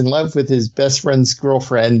like is in love with his best friend's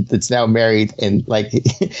girlfriend that's now married. And like,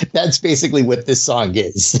 that's basically what this song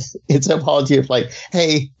is. It's an apology of like,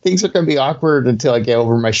 hey, things are going to be awkward until I get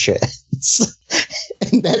over my shit.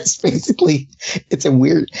 And that's basically, it's a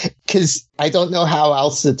weird, because I don't know how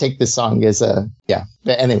else to take this song as yeah.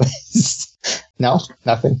 But anyways, no,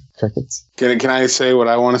 nothing. Crickets. Can I say what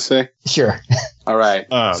I want to say? Sure. All right.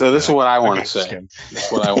 So this is what I want to say. This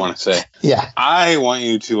is what I want to say. Yeah. I want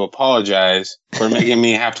you to apologize for making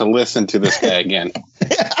me have to listen to this guy again.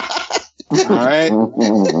 All right?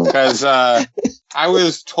 Because I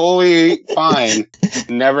was totally fine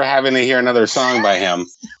never having to hear another song by him.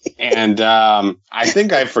 And I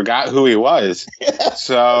think I forgot who he was.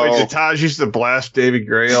 So wait, did Taj used to blast David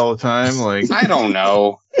Gray all the time? Like, I don't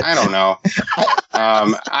know. I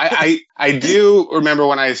do remember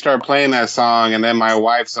when I started playing that song, and then my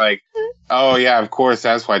wife's like, "Oh yeah, of course,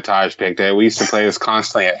 that's why Taj picked it. We used to play this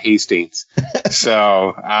constantly at Hastings."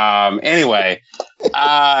 So anyway,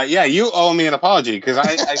 yeah, you owe me an apology because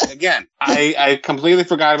I completely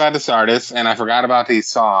forgot about this artist and I forgot about these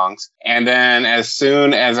songs. And then as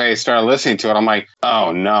soon as I started listening to it, I'm like,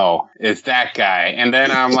 oh no, it's that guy. And then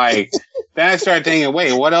I'm like, then I started thinking,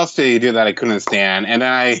 wait, what else did he do that I couldn't stand? And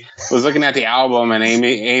then I was looking at the album, and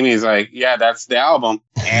Amy's like, yeah, that's the album.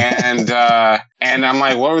 And I'm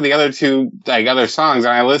like, what were the other two other songs?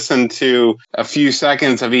 And I listened to a few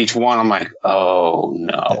seconds of each one. I'm like, oh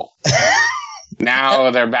no. Now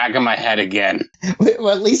they're back in my head again. Well,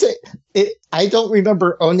 at least I don't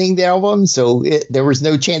remember owning the album, so there was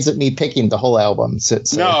no chance of me picking the whole album. So.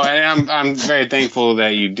 No, and I'm very thankful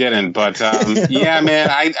that you didn't. But yeah, man,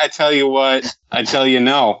 I tell you what, I tell you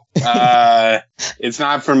no. It's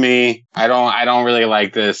not for me. I don't really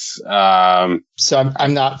like this. So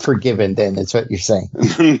I'm not forgiven. Then that's what you're saying.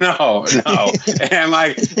 No. And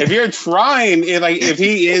like, if you're trying, if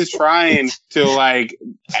he is trying to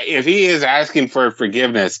if he is asking for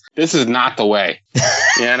forgiveness, this is not the way.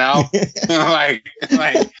 You know,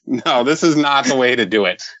 like no, this is not the way to do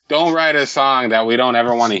it. Don't write a song that we don't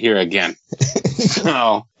ever want to hear again.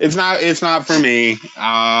 So it's not for me.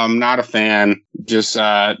 Not a fan. Just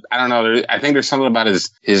I don't know. I think there's something about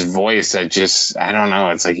his voice that just, I don't know.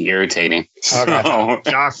 It's like irritating. So,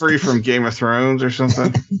 Joffrey from Game of Thrones or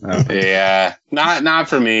something. Oh. Yeah, not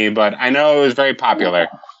for me. But I know it was very popular.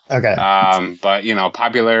 Okay. But you know,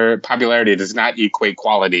 popularity does not equate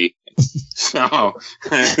quality. So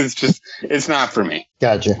it's not for me.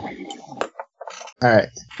 Gotcha. All right.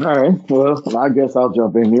 Well, I guess I'll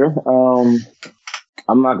jump in here.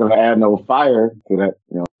 I'm not going to add no fire to that,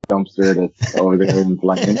 dumpster that's over there in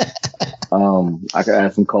Blaine. I could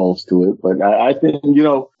add some coals to it, but I think,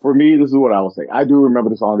 for me, this is what I will say. I do remember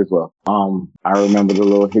the song as well. I remember the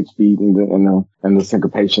little hit speed and the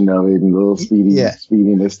syncopation of it and the little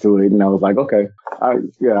speediness to it. And I was like, okay, I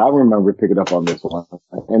remember picking up on this one.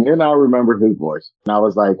 And then I remember his voice. And I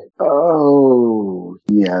was like, oh,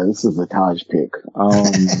 yeah, this is a Taj pick.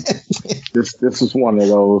 This is one of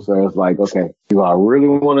those where it's like, okay, do I really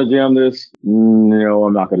want to jam this? No,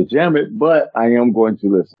 I'm not going to jam it, but I am going to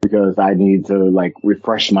listen because I need to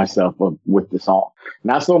refresh myself with the song.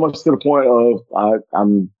 Not so much to the point of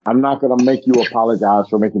I'm not going to make you apologize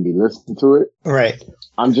for making me listen to it. Right.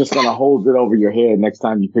 I'm just going to hold it over your head next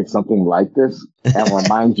time you pick something like this and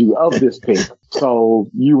remind you of this pick so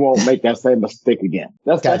you won't make that same mistake again.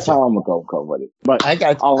 That's how I'm gonna go with it. But I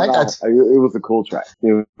got it was a cool track.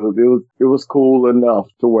 It was cool enough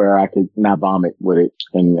to where I could not vomit with it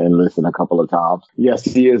and listen a couple of times. Yes,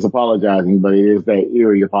 he is apologizing, but it is that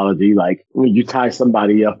eerie apology, like when you tie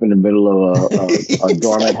somebody up in the middle of a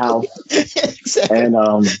dormant house, exactly. and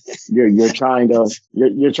you're trying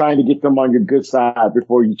to get them on your good side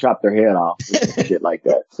before you chop their head off, and shit like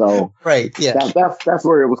that. So right, yeah, that's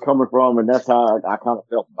where it was coming from, and that's how I kind of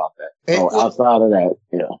felt about that. So outside of that,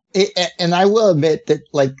 and I will admit that,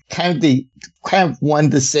 like, kind of one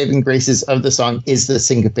of the saving graces of the song is the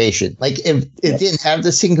syncopation. Like, if it didn't have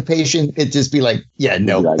the syncopation, it'd just be like, yeah,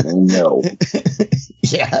 no, like, no,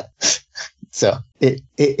 yeah. So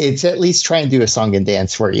it's at least trying to do a song and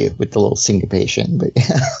dance for you with the little syncopation, but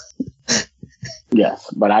yeah.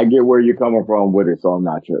 Yes, but I get where you're coming from with it, so I'm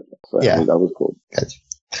not tripping. So yeah, that was cool. Gotcha.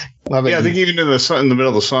 Yeah, I think even in the middle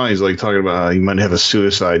of the song, he's like talking about how he might have a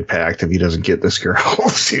suicide pact if he doesn't get this girl.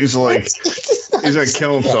 He's like, he's gonna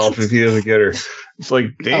kill himself if he doesn't get her. It's like,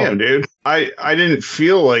 damn, dude. I didn't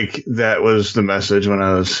feel like that was the message when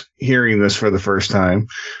I was hearing this for the first time.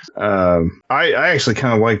 I actually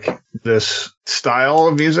kind of like this style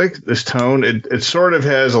of music, this tone. It sort of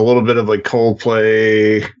has a little bit of like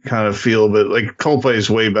Coldplay kind of feel, but like Coldplay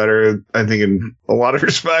is way better, I think, in a lot of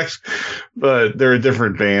respects, but they're a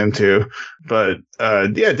different band too. But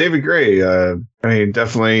yeah, David Gray, I mean,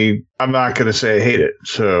 definitely, I'm not going to say I hate it.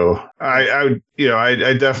 So I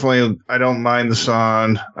definitely, I don't mind the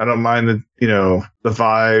song. I don't mind the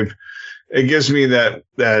vibe. It gives me that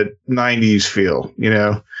 90s feel,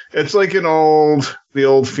 it's like the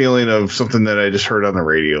old feeling of something that I just heard on the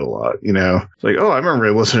radio a lot, It's like, oh, I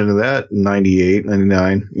remember listening to that in 98,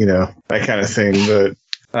 99, that kind of thing.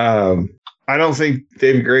 But, I don't think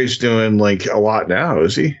David Gray's doing like a lot now,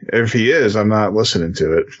 is he? If he is, I'm not listening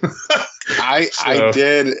to it. I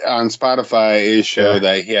did on Spotify show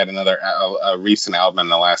that he had a recent album in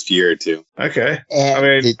the last year or two. Okay. And I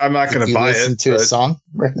mean, I'm not going to buy it. Listen to a song?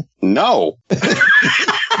 No.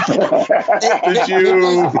 Were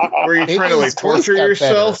you trying to like torture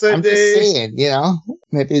yourself that day? Just saying,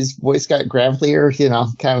 maybe his voice got gravelier,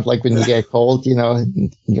 kind of like when you get cold,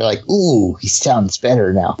 and you're like, ooh, he sounds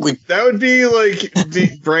better now. That would be like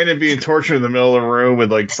Brandon being tortured in the middle of the room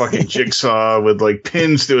with like fucking Jigsaw with like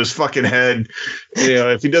pins to his fucking head.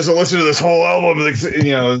 If he doesn't listen to this whole album, this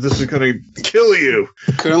is going to kill you.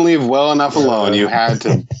 Couldn't leave well enough alone. You had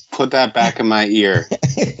to put that back in my ear.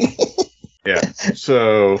 Yeah.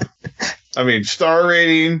 So, I mean, star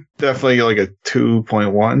rating, definitely like a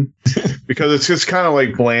 2.1 because it's just kind of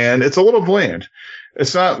like bland. It's a little bland.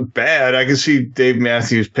 It's not bad. I can see Dave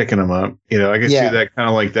Matthews picking them up. I can see that kind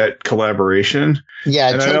of like that collaboration.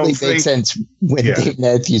 Yeah, it totally makes sense when Dave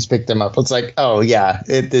Matthews picked them up. It's like, oh, yeah,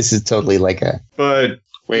 this is totally like a... But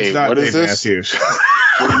wait, it's not what Dave is this? Matthews.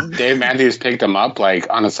 Dave Matthews picked him up like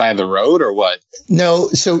on the side of the road or what? No,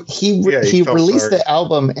 so he released the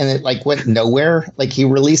album and it like went nowhere. Like he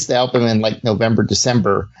released the album in like November,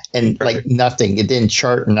 December and like nothing. It didn't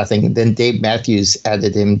chart or nothing. And then Dave Matthews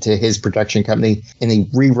added him to his production company and he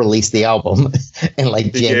re-released the album in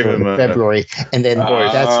like January or February. And then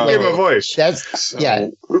that's gave him a voice.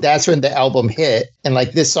 That's when the album hit. And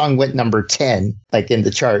like this song went number 10, like in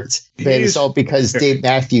the charts. But it's all because Dave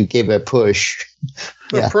Matthews gave a push.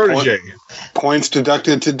 The protege. Points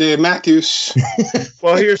deducted to Dave Matthews.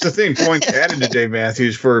 Well, here's the thing. Points added to Dave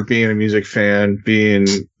Matthews for being a music fan, being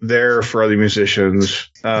there for other musicians.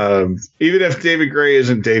 Even if David Gray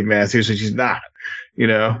isn't Dave Matthews, which he's not.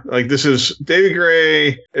 Like this is David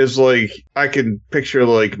Gray is like, I can picture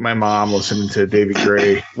like my mom listening to David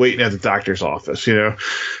Gray waiting at the doctor's office,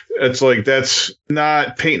 It's like, that's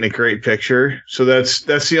not painting a great picture. So that's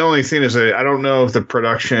the only thing is that I don't know if the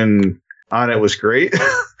production on it was great.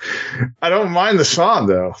 I don't mind the song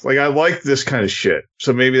though. Like I like this kind of shit.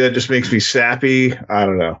 So maybe that just makes me sappy. I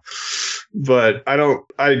don't know. But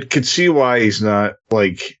I could see why he's not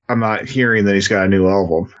like, I'm not hearing that he's got a new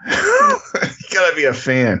album. You gotta be a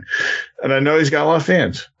fan. And I know he's got a lot of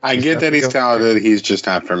fans. I get that he's talented. He's just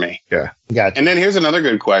not for me. Yeah. Gotcha. And then here's another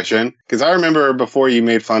good question. Because I remember before you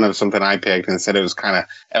made fun of something I picked and said it was kind of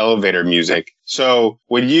elevator music. So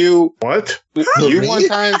would you... What? You one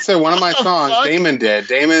time said one of my songs, Damon did.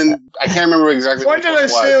 Damon, I can't remember exactly what did I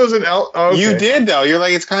say it was an okay. You did, though. You're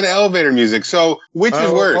like, it's kind of elevator music. So which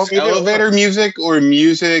is worse, elevator music or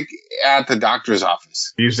music at the doctor's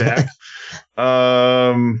office? Music.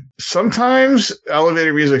 Sometimes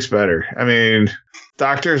elevator music's better. I mean,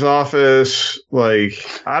 doctor's office, like,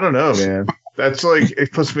 I don't know, man. That's like,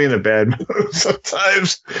 it puts me in a bad mood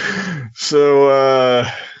sometimes. So,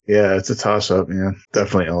 Yeah, it's a toss-up, man.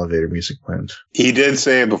 Definitely Elevator Music wins. He did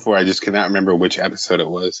say it before. I just cannot remember which episode it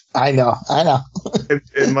was. I know.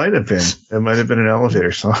 It might have been. It might have been an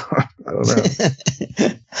Elevator song. I don't know.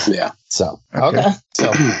 Yeah. So, okay.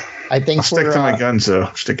 So, I think I'll stick to my guns,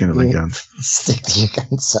 though. Sticking to my guns. Stick to your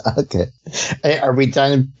guns. Okay. Hey, are we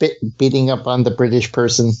done beating up on the British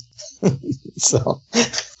person? So,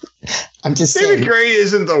 I'm just David saying. Gray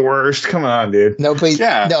isn't the worst. Come on, dude. Nobody.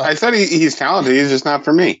 Yeah. No. I said he's talented. He's just not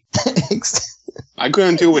for me. I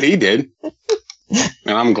couldn't do what he did.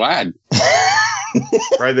 And I'm glad.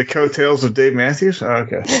 Ride the coattails of Dave Matthews? Oh,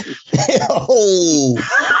 okay. Oh.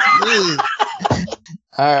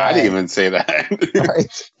 All right. I didn't even say that.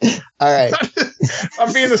 All right.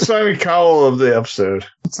 I'm being the Simon Cowell of the episode.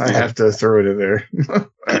 I have to throw it in there.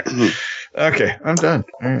 Okay, I'm done.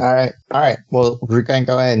 All right. Well, we're going to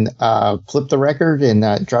go ahead and flip the record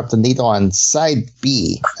and drop the needle on side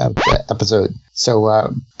B of the episode.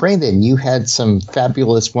 So, Brandon, you had some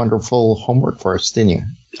fabulous, wonderful homework for us, didn't you?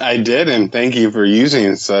 I did, and thank you for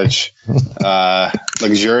using such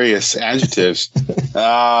luxurious adjectives.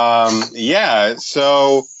 Yeah,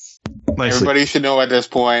 so Nicely. everybody should know at this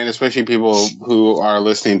point, especially people who are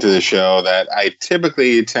listening to the show, that I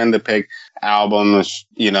typically tend to pick albums,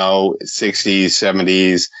 60s,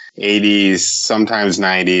 70s, 80s, sometimes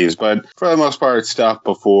 90s, but for the most part, stuff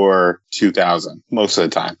before 2000, most of the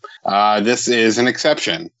time. This is an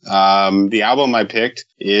exception. The album I picked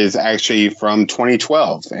is actually from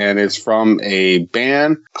 2012, and it's from a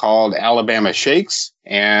band called Alabama Shakes,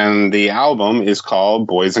 and the album is called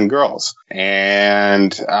Boys and Girls.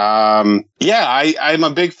 And I'm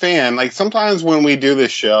a big fan. Like, sometimes when we do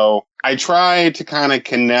this show, I try to kind of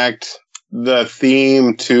connect the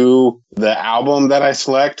theme to the album that I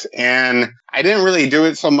select, and I didn't really do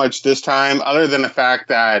it so much this time, other than the fact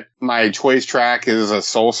that my choice track is a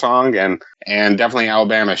soul song, and definitely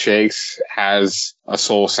Alabama Shakes has a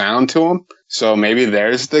soul sound to them. So maybe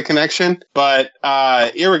there's the connection. But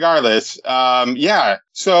irregardless,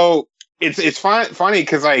 so it's funny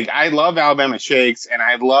because I love Alabama Shakes and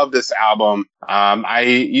I love this album. I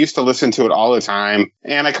used to listen to it all the time,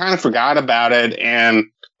 and I kind of forgot about it. And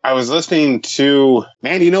I was listening to,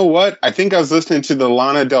 you know what? I think I was listening to the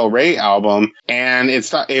Lana Del Rey album, and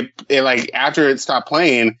after it stopped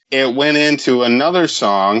playing, it went into another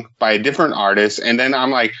song by a different artist. And then I'm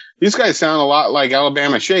like, these guys sound a lot like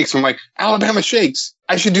Alabama Shakes. I'm like, Alabama Shakes,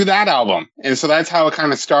 I should do that album. And so that's how it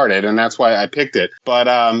kind of started, and that's why I picked it. But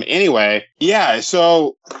anyway,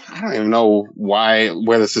 so I don't even know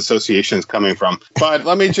where this association is coming from. But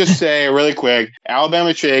let me just say really quick,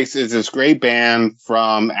 Alabama Shakes is this great band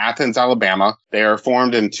from Athens, Alabama. They are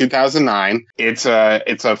formed in 2009. It's a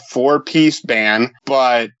 4-piece band,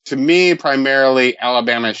 but to me, primarily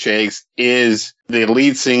Alabama Shakes is the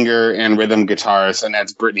lead singer and rhythm guitarist, and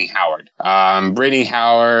that's Brittany Howard. Brittany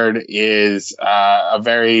Howard is a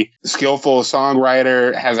very skillful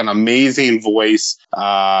songwriter, has an amazing voice.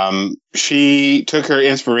 She took her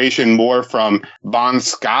inspiration more from Bon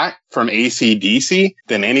Scott from AC/DC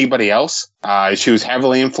than anybody else. She was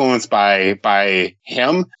heavily influenced by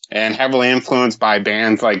him and heavily influenced by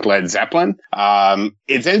bands like Led Zeppelin.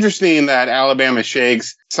 It's interesting that Alabama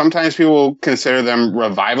Shakes, sometimes people consider them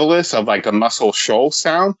revivalists of like the Muscle Shoals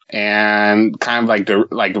sound and kind of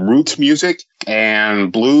like the roots music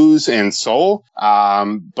and blues and soul.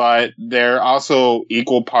 But they're also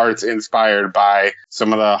equal parts inspired by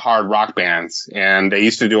some of the hard rock bands. And they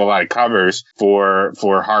used to do a lot of covers for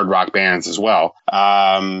hard rock bands as well.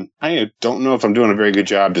 I don't know if I'm doing a very good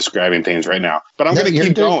job describing things right now, but I'm going to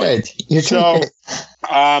keep going.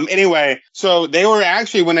 Anyway, so they were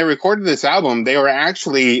actually, when they recorded this album, they were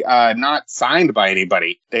actually not signed by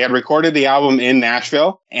anybody. They had recorded the album in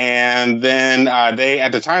Nashville, and then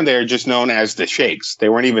at the time, they were just known as the Shakes. They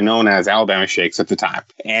weren't even known as Alabama Shakes at the time.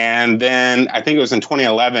 And then I think it was in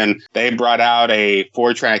 2011, they brought out a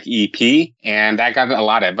 4-track EP, and that got a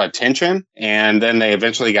lot of attention. And then they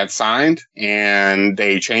eventually got signed, and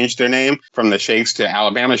they changed their name from the Shakes to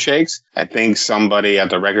Alabama Shakes. I think somebody at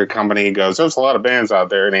the record company goes, there's a lot of bands out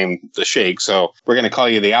there named the Shakes, so we're going to call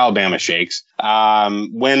you the Alabama Shakes.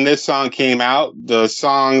 When this song came out, the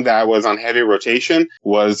song that was on heavy rotation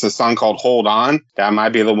was a song called Hold On. That might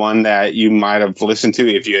be the one that you might have listened to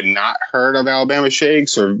if you had not heard of Alabama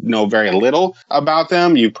Shakes or know very little about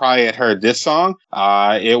them. You probably had heard this song.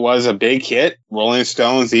 It was a big hit. Rolling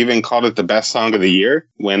Stones even called it the best song of the year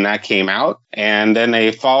when that came out. And then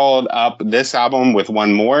they followed up this album with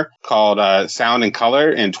one more called Sound and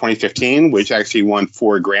Color in 2015, which actually won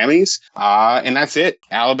 4 Grammys. And that's it.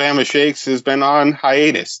 Alabama Shakes has been on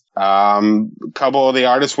hiatus. A couple of the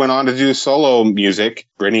artists went on to do solo music,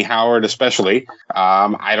 Brittany Howard especially.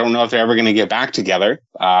 I don't know if they're ever going to get back together.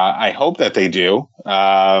 I hope that they do.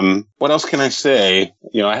 What else can I say?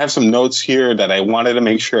 I have some notes here that I wanted to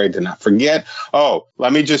make sure I did not forget. Oh,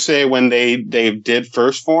 let me just say when they did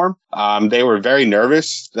first form, they were very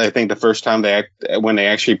nervous. I think the first time when they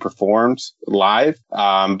actually performed live.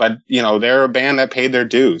 But they're a band that paid their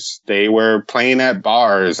dues. They were playing at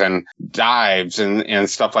bars and dives and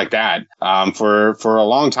stuff like that, for a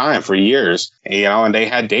long time, for years, and they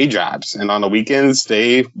had day jobs, and on the weekends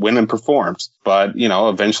they went and performed. But,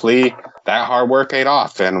 eventually that hard work paid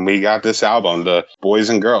off, and we got this album, The Boys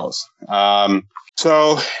and Girls.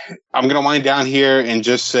 So I'm going to wind down here and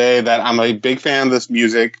just say that I'm a big fan of this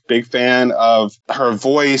music, big fan of her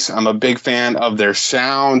voice. I'm a big fan of their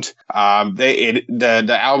sound.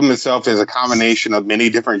 The album itself is a combination of many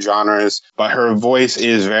different genres, but her voice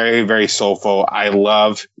is very, very soulful. I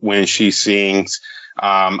love when she sings.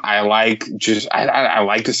 I like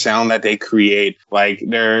the sound that they create. Like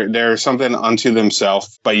they're something unto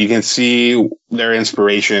themselves, but you can see their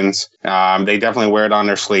inspirations. They definitely wear it on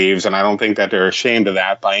their sleeves, and I don't think that they're ashamed of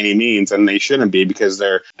that by any means, and they shouldn't be, because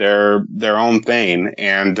they're their own thing.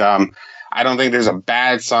 And I don't think there's a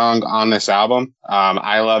bad song on this album.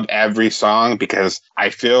 I love every song because I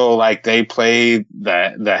feel like they play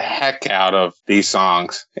the heck out of these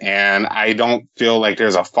songs. And I don't feel like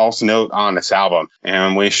there's a false note on this album.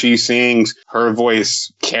 And when she sings, her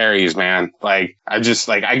voice carries, man.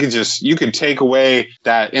 You could take away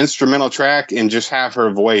that instrumental track and just have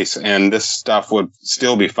her voice, and this stuff would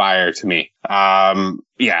still be fire to me.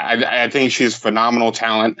 I think she's phenomenal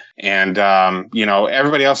talent, and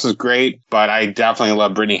everybody else is great, but I definitely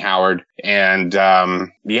love Brittany Howard. And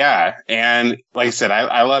and like I said,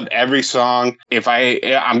 I love every song. If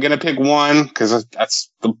I'm gonna pick one, because that's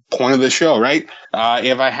the point of the show, right?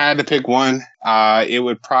 If I had to pick one, it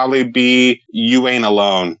would probably be You Ain't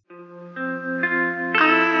Alone.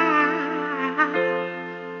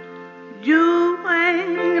 You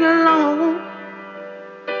ain't alone,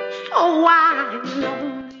 so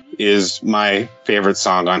why? Is my favorite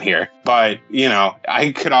song on here. But,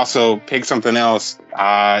 I could also pick something else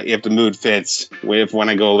if the mood fits, when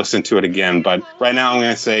I go listen to it again. But right now I'm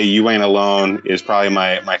going to say You Ain't Alone is probably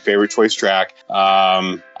my favorite choice track.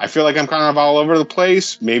 I feel like I'm kind of all over the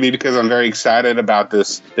place, maybe because I'm very excited about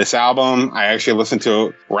this album. I actually listened to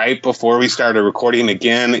it right before we started recording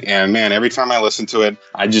again, and man, every time I listen to it,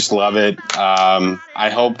 I just love it. I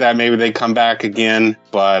hope that maybe they come back again,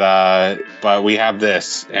 but we have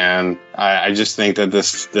this, and I just think that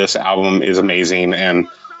this album is amazing and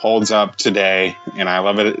holds up today, and I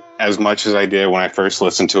love it as much as I did when I first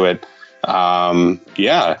listened to it. I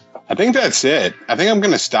think that's it. I think I'm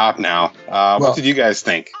going to stop now. What did you guys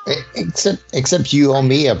think? Except you owe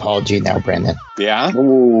me an apology now, Brandon. Yeah?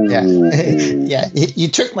 Ooh. Yeah. Yeah. You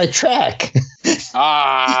took my track.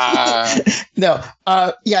 No.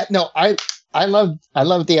 I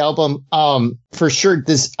love the album. For sure.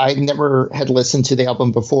 I never had listened to the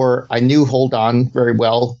album before. I knew Hold On very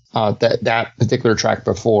well. That particular track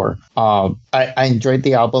before. I enjoyed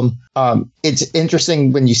the album. It's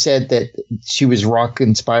interesting when you said that she was rock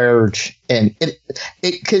inspired, and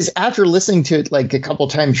because after listening to it like a couple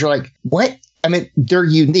times, you're like, what? I mean, they're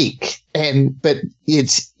unique, but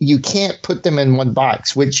you can't put them in one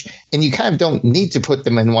box, and you kind of don't need to put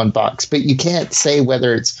them in one box, but you can't say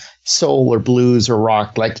whether it's soul or blues or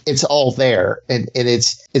rock. Like, it's all there, and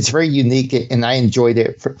it's very unique, and I enjoyed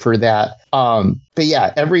it for that. But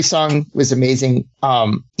yeah, every song was amazing.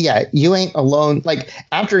 You Ain't Alone. Like,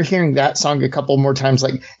 after hearing that song a couple more times,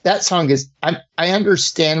 like, that song is, I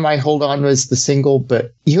understand why Hold On was the single,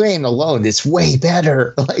 but You Ain't Alone is way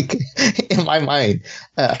better. Like, in my mind,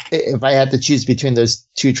 if I had to choose between those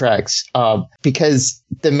two tracks, because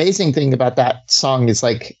the amazing thing about that song is,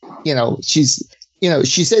 like,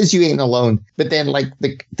 she says you ain't alone, but then like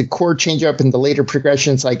the chord change up in the later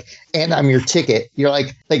progressions, like, and I'm your ticket. You're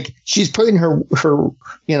like she's putting her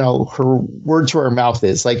word to her mouth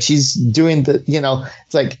is like, she's doing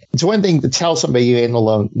it's like, it's one thing to tell somebody you ain't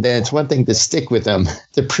alone. Then it's one thing to stick with them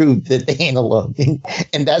to prove that they ain't alone.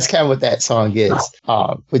 And that's kind of what that song is,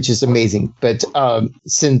 which is amazing. But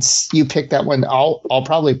since you picked that one, I'll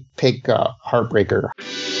probably pick Heartbreaker.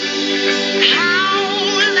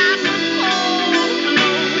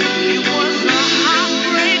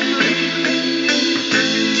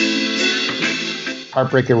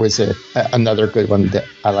 Heartbreaker was another good one that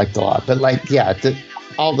I liked a lot. But like, yeah,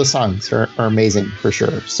 all the songs are amazing for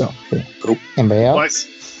sure. So, yeah. Anybody else?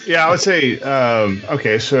 Yeah, I would say,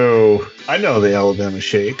 okay, so I know the Alabama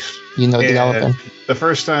Shakes. You know the Alabama? The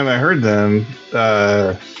first time I heard them,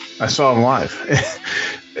 I saw them live.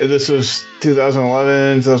 This was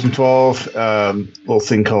 2011, 2012, little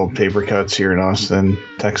thing called Paper Cuts here in Austin,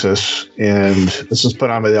 Texas. And this was put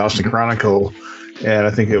on by the Austin Chronicle. And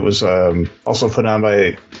I think it was also put on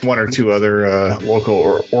by one or two other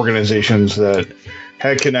local organizations that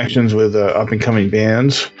had connections with up-and-coming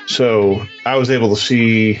bands. So I was able to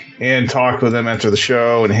see and talk with them after the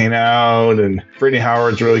show and hang out. And Brittany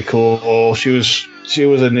Howard's really cool. She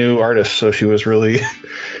was a new artist, so she was really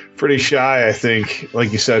pretty shy, I think,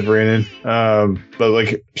 like you said, Brandon. But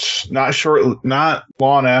like not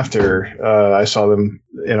long after I saw them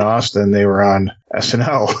in Austin, they were on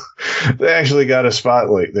SNL. They actually got a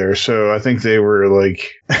spotlight there. So I think they were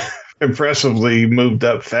like impressively moved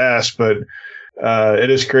up fast, but it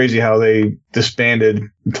is crazy how they disbanded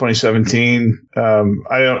in 2017.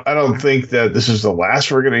 I don't think that this is the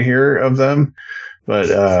last we're going to hear of them,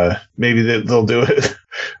 but maybe they'll do it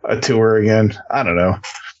a tour again. I don't know.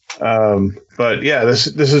 But yeah, this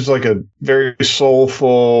is like a very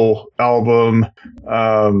soulful album.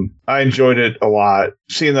 I enjoyed it a lot.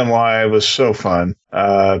 Seeing them live was so fun.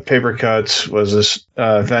 Paper Cuts was this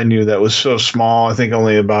venue that was so small. I think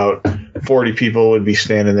only about 40 people would be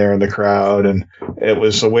standing there in the crowd, and it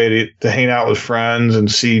was a way to hang out with friends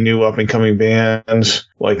and see new up and coming bands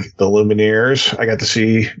like the Lumineers. I got to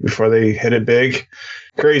see before they hit it big.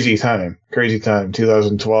 Crazy time.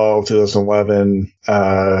 2012, 2011.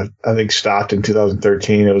 I think stopped in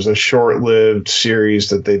 2013. It was a short-lived series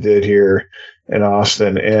that they did here in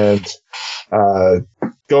Austin, and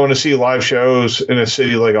going to see live shows in a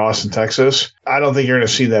city like Austin, Texas, I don't think you're going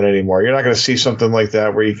to see that anymore. You're not going to see something like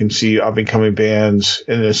that where you can see up and coming bands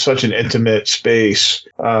in such an intimate space.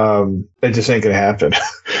 It just ain't going to happen.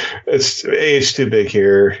 It's too big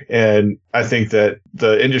here. And I think that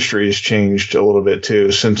the industry has changed a little bit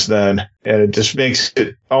too since then. And it just makes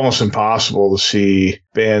it almost impossible to see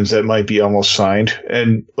bands that might be almost signed.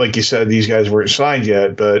 And like you said, these guys weren't signed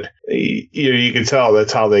yet, but you can tell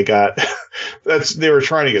that's how they got, they were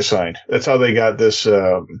trying to get signed. That's how they got this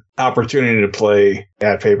opportunity to play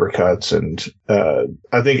at Paper Cuts. And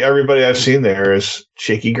I think everybody I've seen there is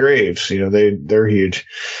Shaky Graves. They're huge.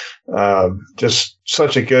 Just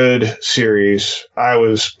such a good series. I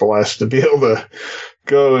was blessed to be able to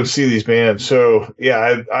go and see these bands. So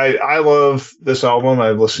yeah, I love this album.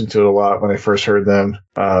 I've listened to it a lot when I first heard them.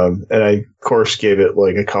 And I of course gave it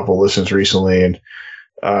like a couple listens recently, and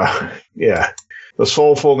yeah, the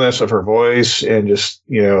soulfulness of her voice and just,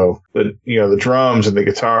 the drums and the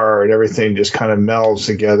guitar and everything just kind of melds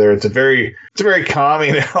together. It's a very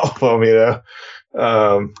calming album, and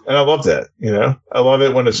I love that, I love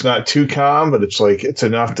it when it's not too calm, but it's like, it's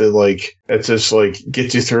enough to like, it's just like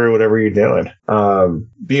get you through whatever you're doing.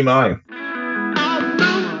 Be Mine.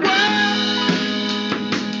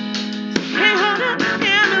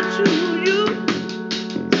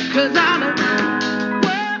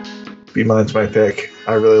 Be Mine's my pick.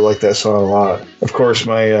 I really like that song a lot. Of course,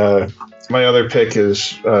 my other pick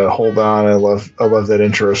is Hold On. I love that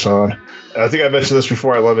intro song. I think I mentioned this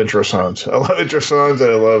before. I love intro songs. I love intro songs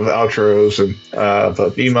and I love outros. And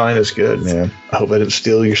but Be Mine is good, man. I hope I didn't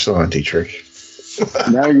steal your song, Dietrich.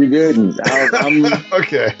 No, you didn't.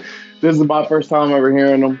 Okay. This is my first time ever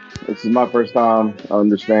hearing them. This is my first time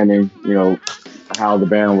understanding, how the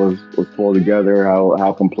band was pulled together,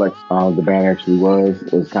 how complex the band actually was.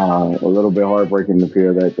 It was kind of a little bit heartbreaking to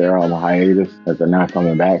feel that they're on a hiatus, that they're not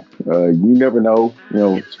coming back. You never know,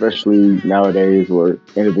 especially nowadays where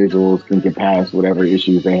individuals can get past whatever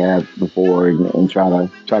issues they had before and try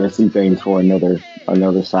to see things for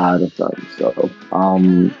another side of things. So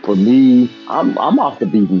for me, I'm off the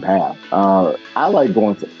beaten path. I like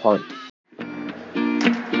going to the party.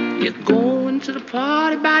 You're going to the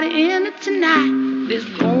party by the end of tonight. There's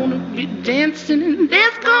gonna be dancing and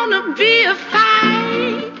there's gonna be a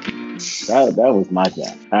fight. That was my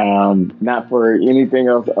jam. Not for anything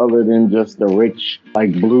else other than just the rich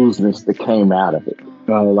bluesness that came out of it.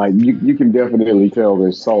 You can definitely tell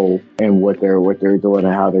their soul and what they're doing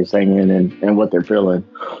and how they're singing and what they're feeling.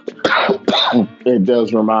 It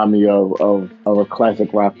does remind me of a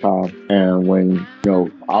classic rock time, and when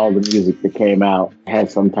all the music that came out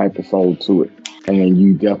had some type of soul to it, and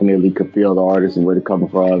you definitely could feel the artist and where they're coming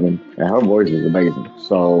from, and her voice is amazing.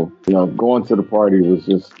 So going to the party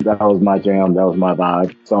that was my jam, that was my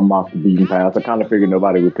vibe. So I'm off the beaten path. I kind of figured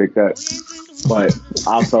nobody would pick that. But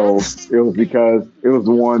also, it was because it was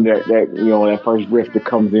the one that that first riff that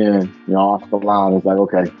comes in, off the line. It's like,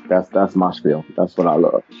 okay, that's my spiel. That's what I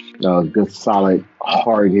love. Good, solid,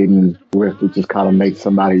 hard hitting riff that just kind of makes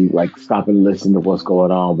somebody like stop and listen to what's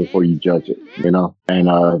going on before you judge it, And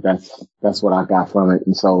that's what I got from it.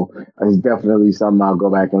 And so it's definitely something I'll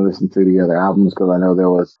go back and listen to the other albums, because I know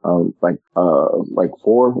there was like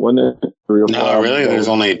 4, wasn't it? 3 or 4. No, really, there's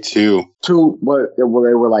only 2. 2, but they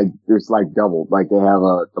were like it's like double. Like they have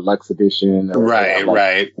a deluxe edition.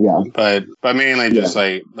 Right. Yeah. But mainly just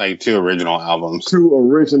like 2 original albums. 2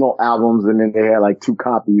 original albums, and then they had like 2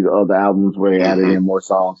 copies of the albums where they added in more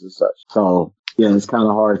songs and such. So yeah, it's kind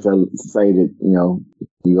of hard to say that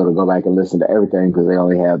you got to go back and listen to everything, because they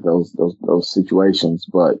only have those situations.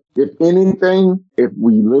 But if anything, if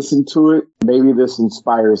we listen to it, maybe this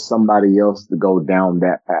inspires somebody else to go down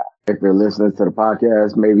that path. If they're listening to the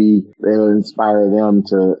podcast, maybe it'll inspire them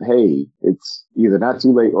to, hey, it's either not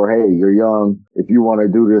too late, or hey, you're young. If you want to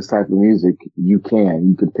do this type of music, you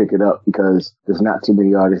can pick it up, because there's not too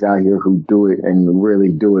many artists out here who do it and really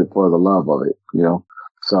do it for the love of it,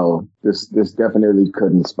 So this definitely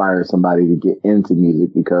could inspire somebody to get into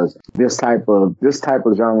music, because this type of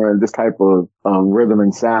genre and this type of rhythm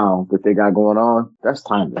and sound that they got going on, that's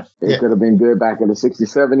timeless. It could have been good back in the 60s,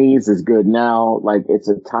 70s. It's good now. Like, it's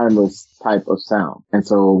a timeless type of sound. And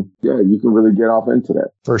so, yeah, you can really get off into that.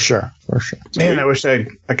 For sure. Man, I wish I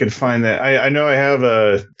could find that. I know I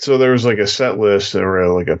have so there was like a set list or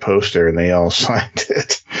like a poster, and they all signed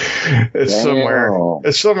it. It's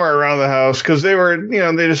somewhere around the house, because they were,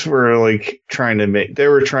 they just were like trying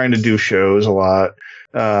to do shows a lot.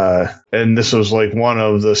 And this was like one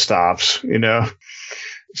of the stops,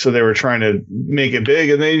 so they were trying to make it big,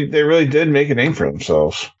 and they really did make a name for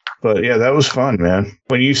themselves. But yeah, that was fun, man.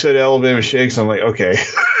 When you said Alabama Shakes, I'm like, okay,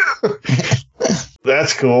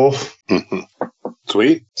 that's cool.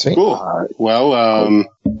 Sweet. Cool. Well,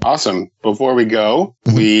 awesome. Before we go,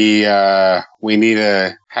 we need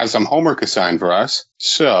to have some homework assigned for us.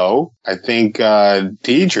 So I think,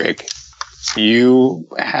 Diedrich, you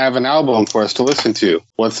have an album for us to listen to.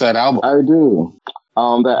 What's that album? I do.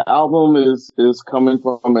 That album is coming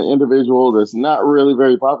from an individual that's not really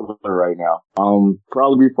very popular right now.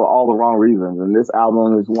 Probably for all the wrong reasons. And this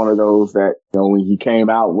album is one of those that, when he came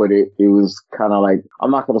out with it, it was kind of like,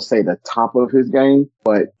 I'm not going to say the top of his game,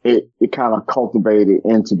 but it kind of cultivated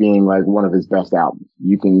into being like one of his best albums.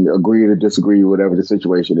 You can agree or disagree, whatever the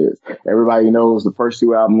situation is. Everybody knows the first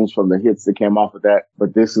 2 albums from the hits that came off of that,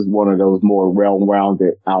 but this is one of those more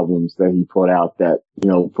well-rounded albums that he put out that,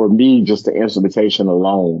 for me, just the instrumentation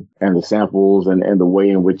alone and the samples and the way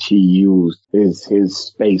in which he used his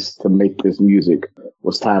space to make this music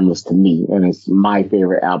was timeless to me. And it's my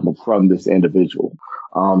favorite album from this individual.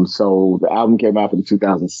 So the album came out in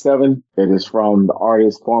 2007. It is from the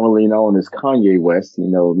artist formerly known as Kanye West,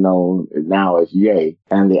 known now as Ye.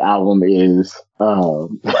 And the album is,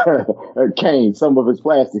 Kane, Some of His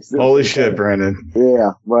Plastics. Holy shit, Brandon.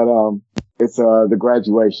 Yeah. But, it's, The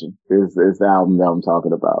Graduation is the album that I'm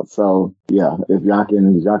talking about. So yeah, if y'all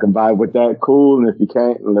can vibe with that, cool. And if you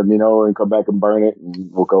can't, let me know and come back and burn it, and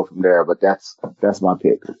we'll go from there. But that's my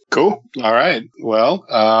pick. Cool. All right. Well,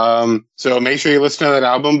 so make sure you listen to that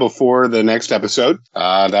album before the next episode.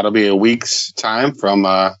 That'll be a week's time from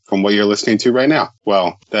what you're listening to right now.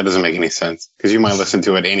 Well, that doesn't make any sense, because you might listen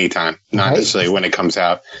to it anytime, not necessarily when it comes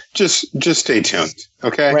out. Just stay tuned.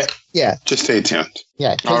 Okay. Right. Yeah. Just stay tuned.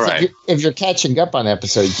 Yeah. All right. If you're catching up on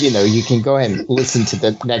episodes, you can go ahead and listen to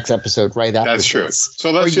the next episode right after. That's true.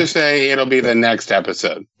 So let's just say it'll be the next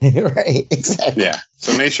episode. Right. Exactly. Yeah.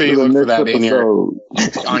 So make sure you look for that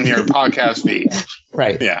on your podcast feed.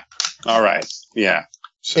 Right. Yeah. All right. Yeah.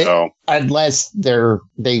 So unless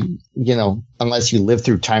unless you live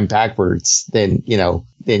through time backwards, then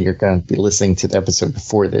you're going to be listening to the episode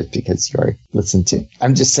before this, because you already listened to.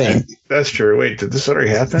 I'm just saying. That's true. Wait, did this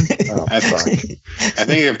already happen? Oh, that's fine. I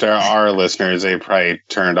think if there are listeners, they probably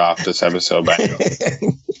turned off this episode by now.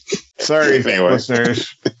 Sorry, listeners.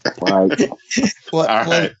 Right. All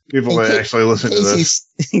right. People that actually listen to this.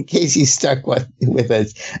 In case you stuck with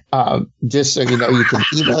us, just so you know, you can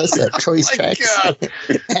email us at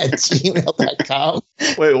choicetracks@gmail.com.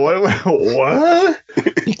 Wait, what?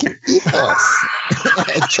 You can email us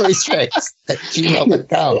at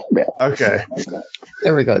choicetracks@gmail.com. Okay.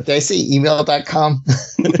 There we go. Did I say email.com?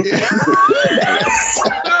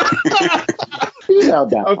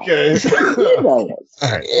 Okay.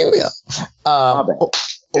 All right, here we go.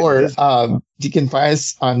 Or you can find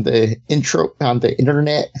us on the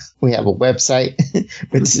internet. We have a website,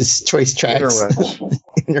 which is Choice Tracks.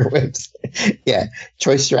 Interwebs. Yeah,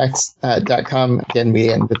 choicetracks.com. Again, we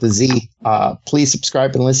end with a Z. Please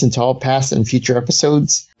subscribe and listen to all past and future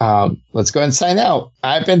episodes. Let's go ahead and sign out.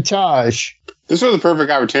 I've been Taj. This was the perfect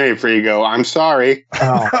opportunity for you to go, I'm sorry.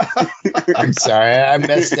 Oh, I'm sorry. I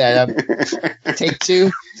messed that up. Take 2.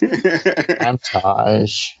 I'm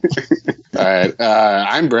Taj. All right.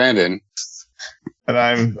 I'm Brandon. And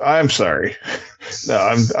I'm sorry. No,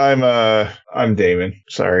 I'm Damon.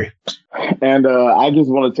 Sorry. And I just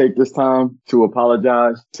want to take this time to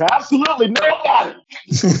apologize to absolutely nobody.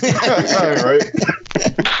 All right.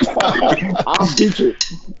 I'll teach it.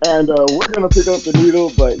 And we're going to pick up the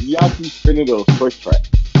needle, but y'all keep spinning those push tracks.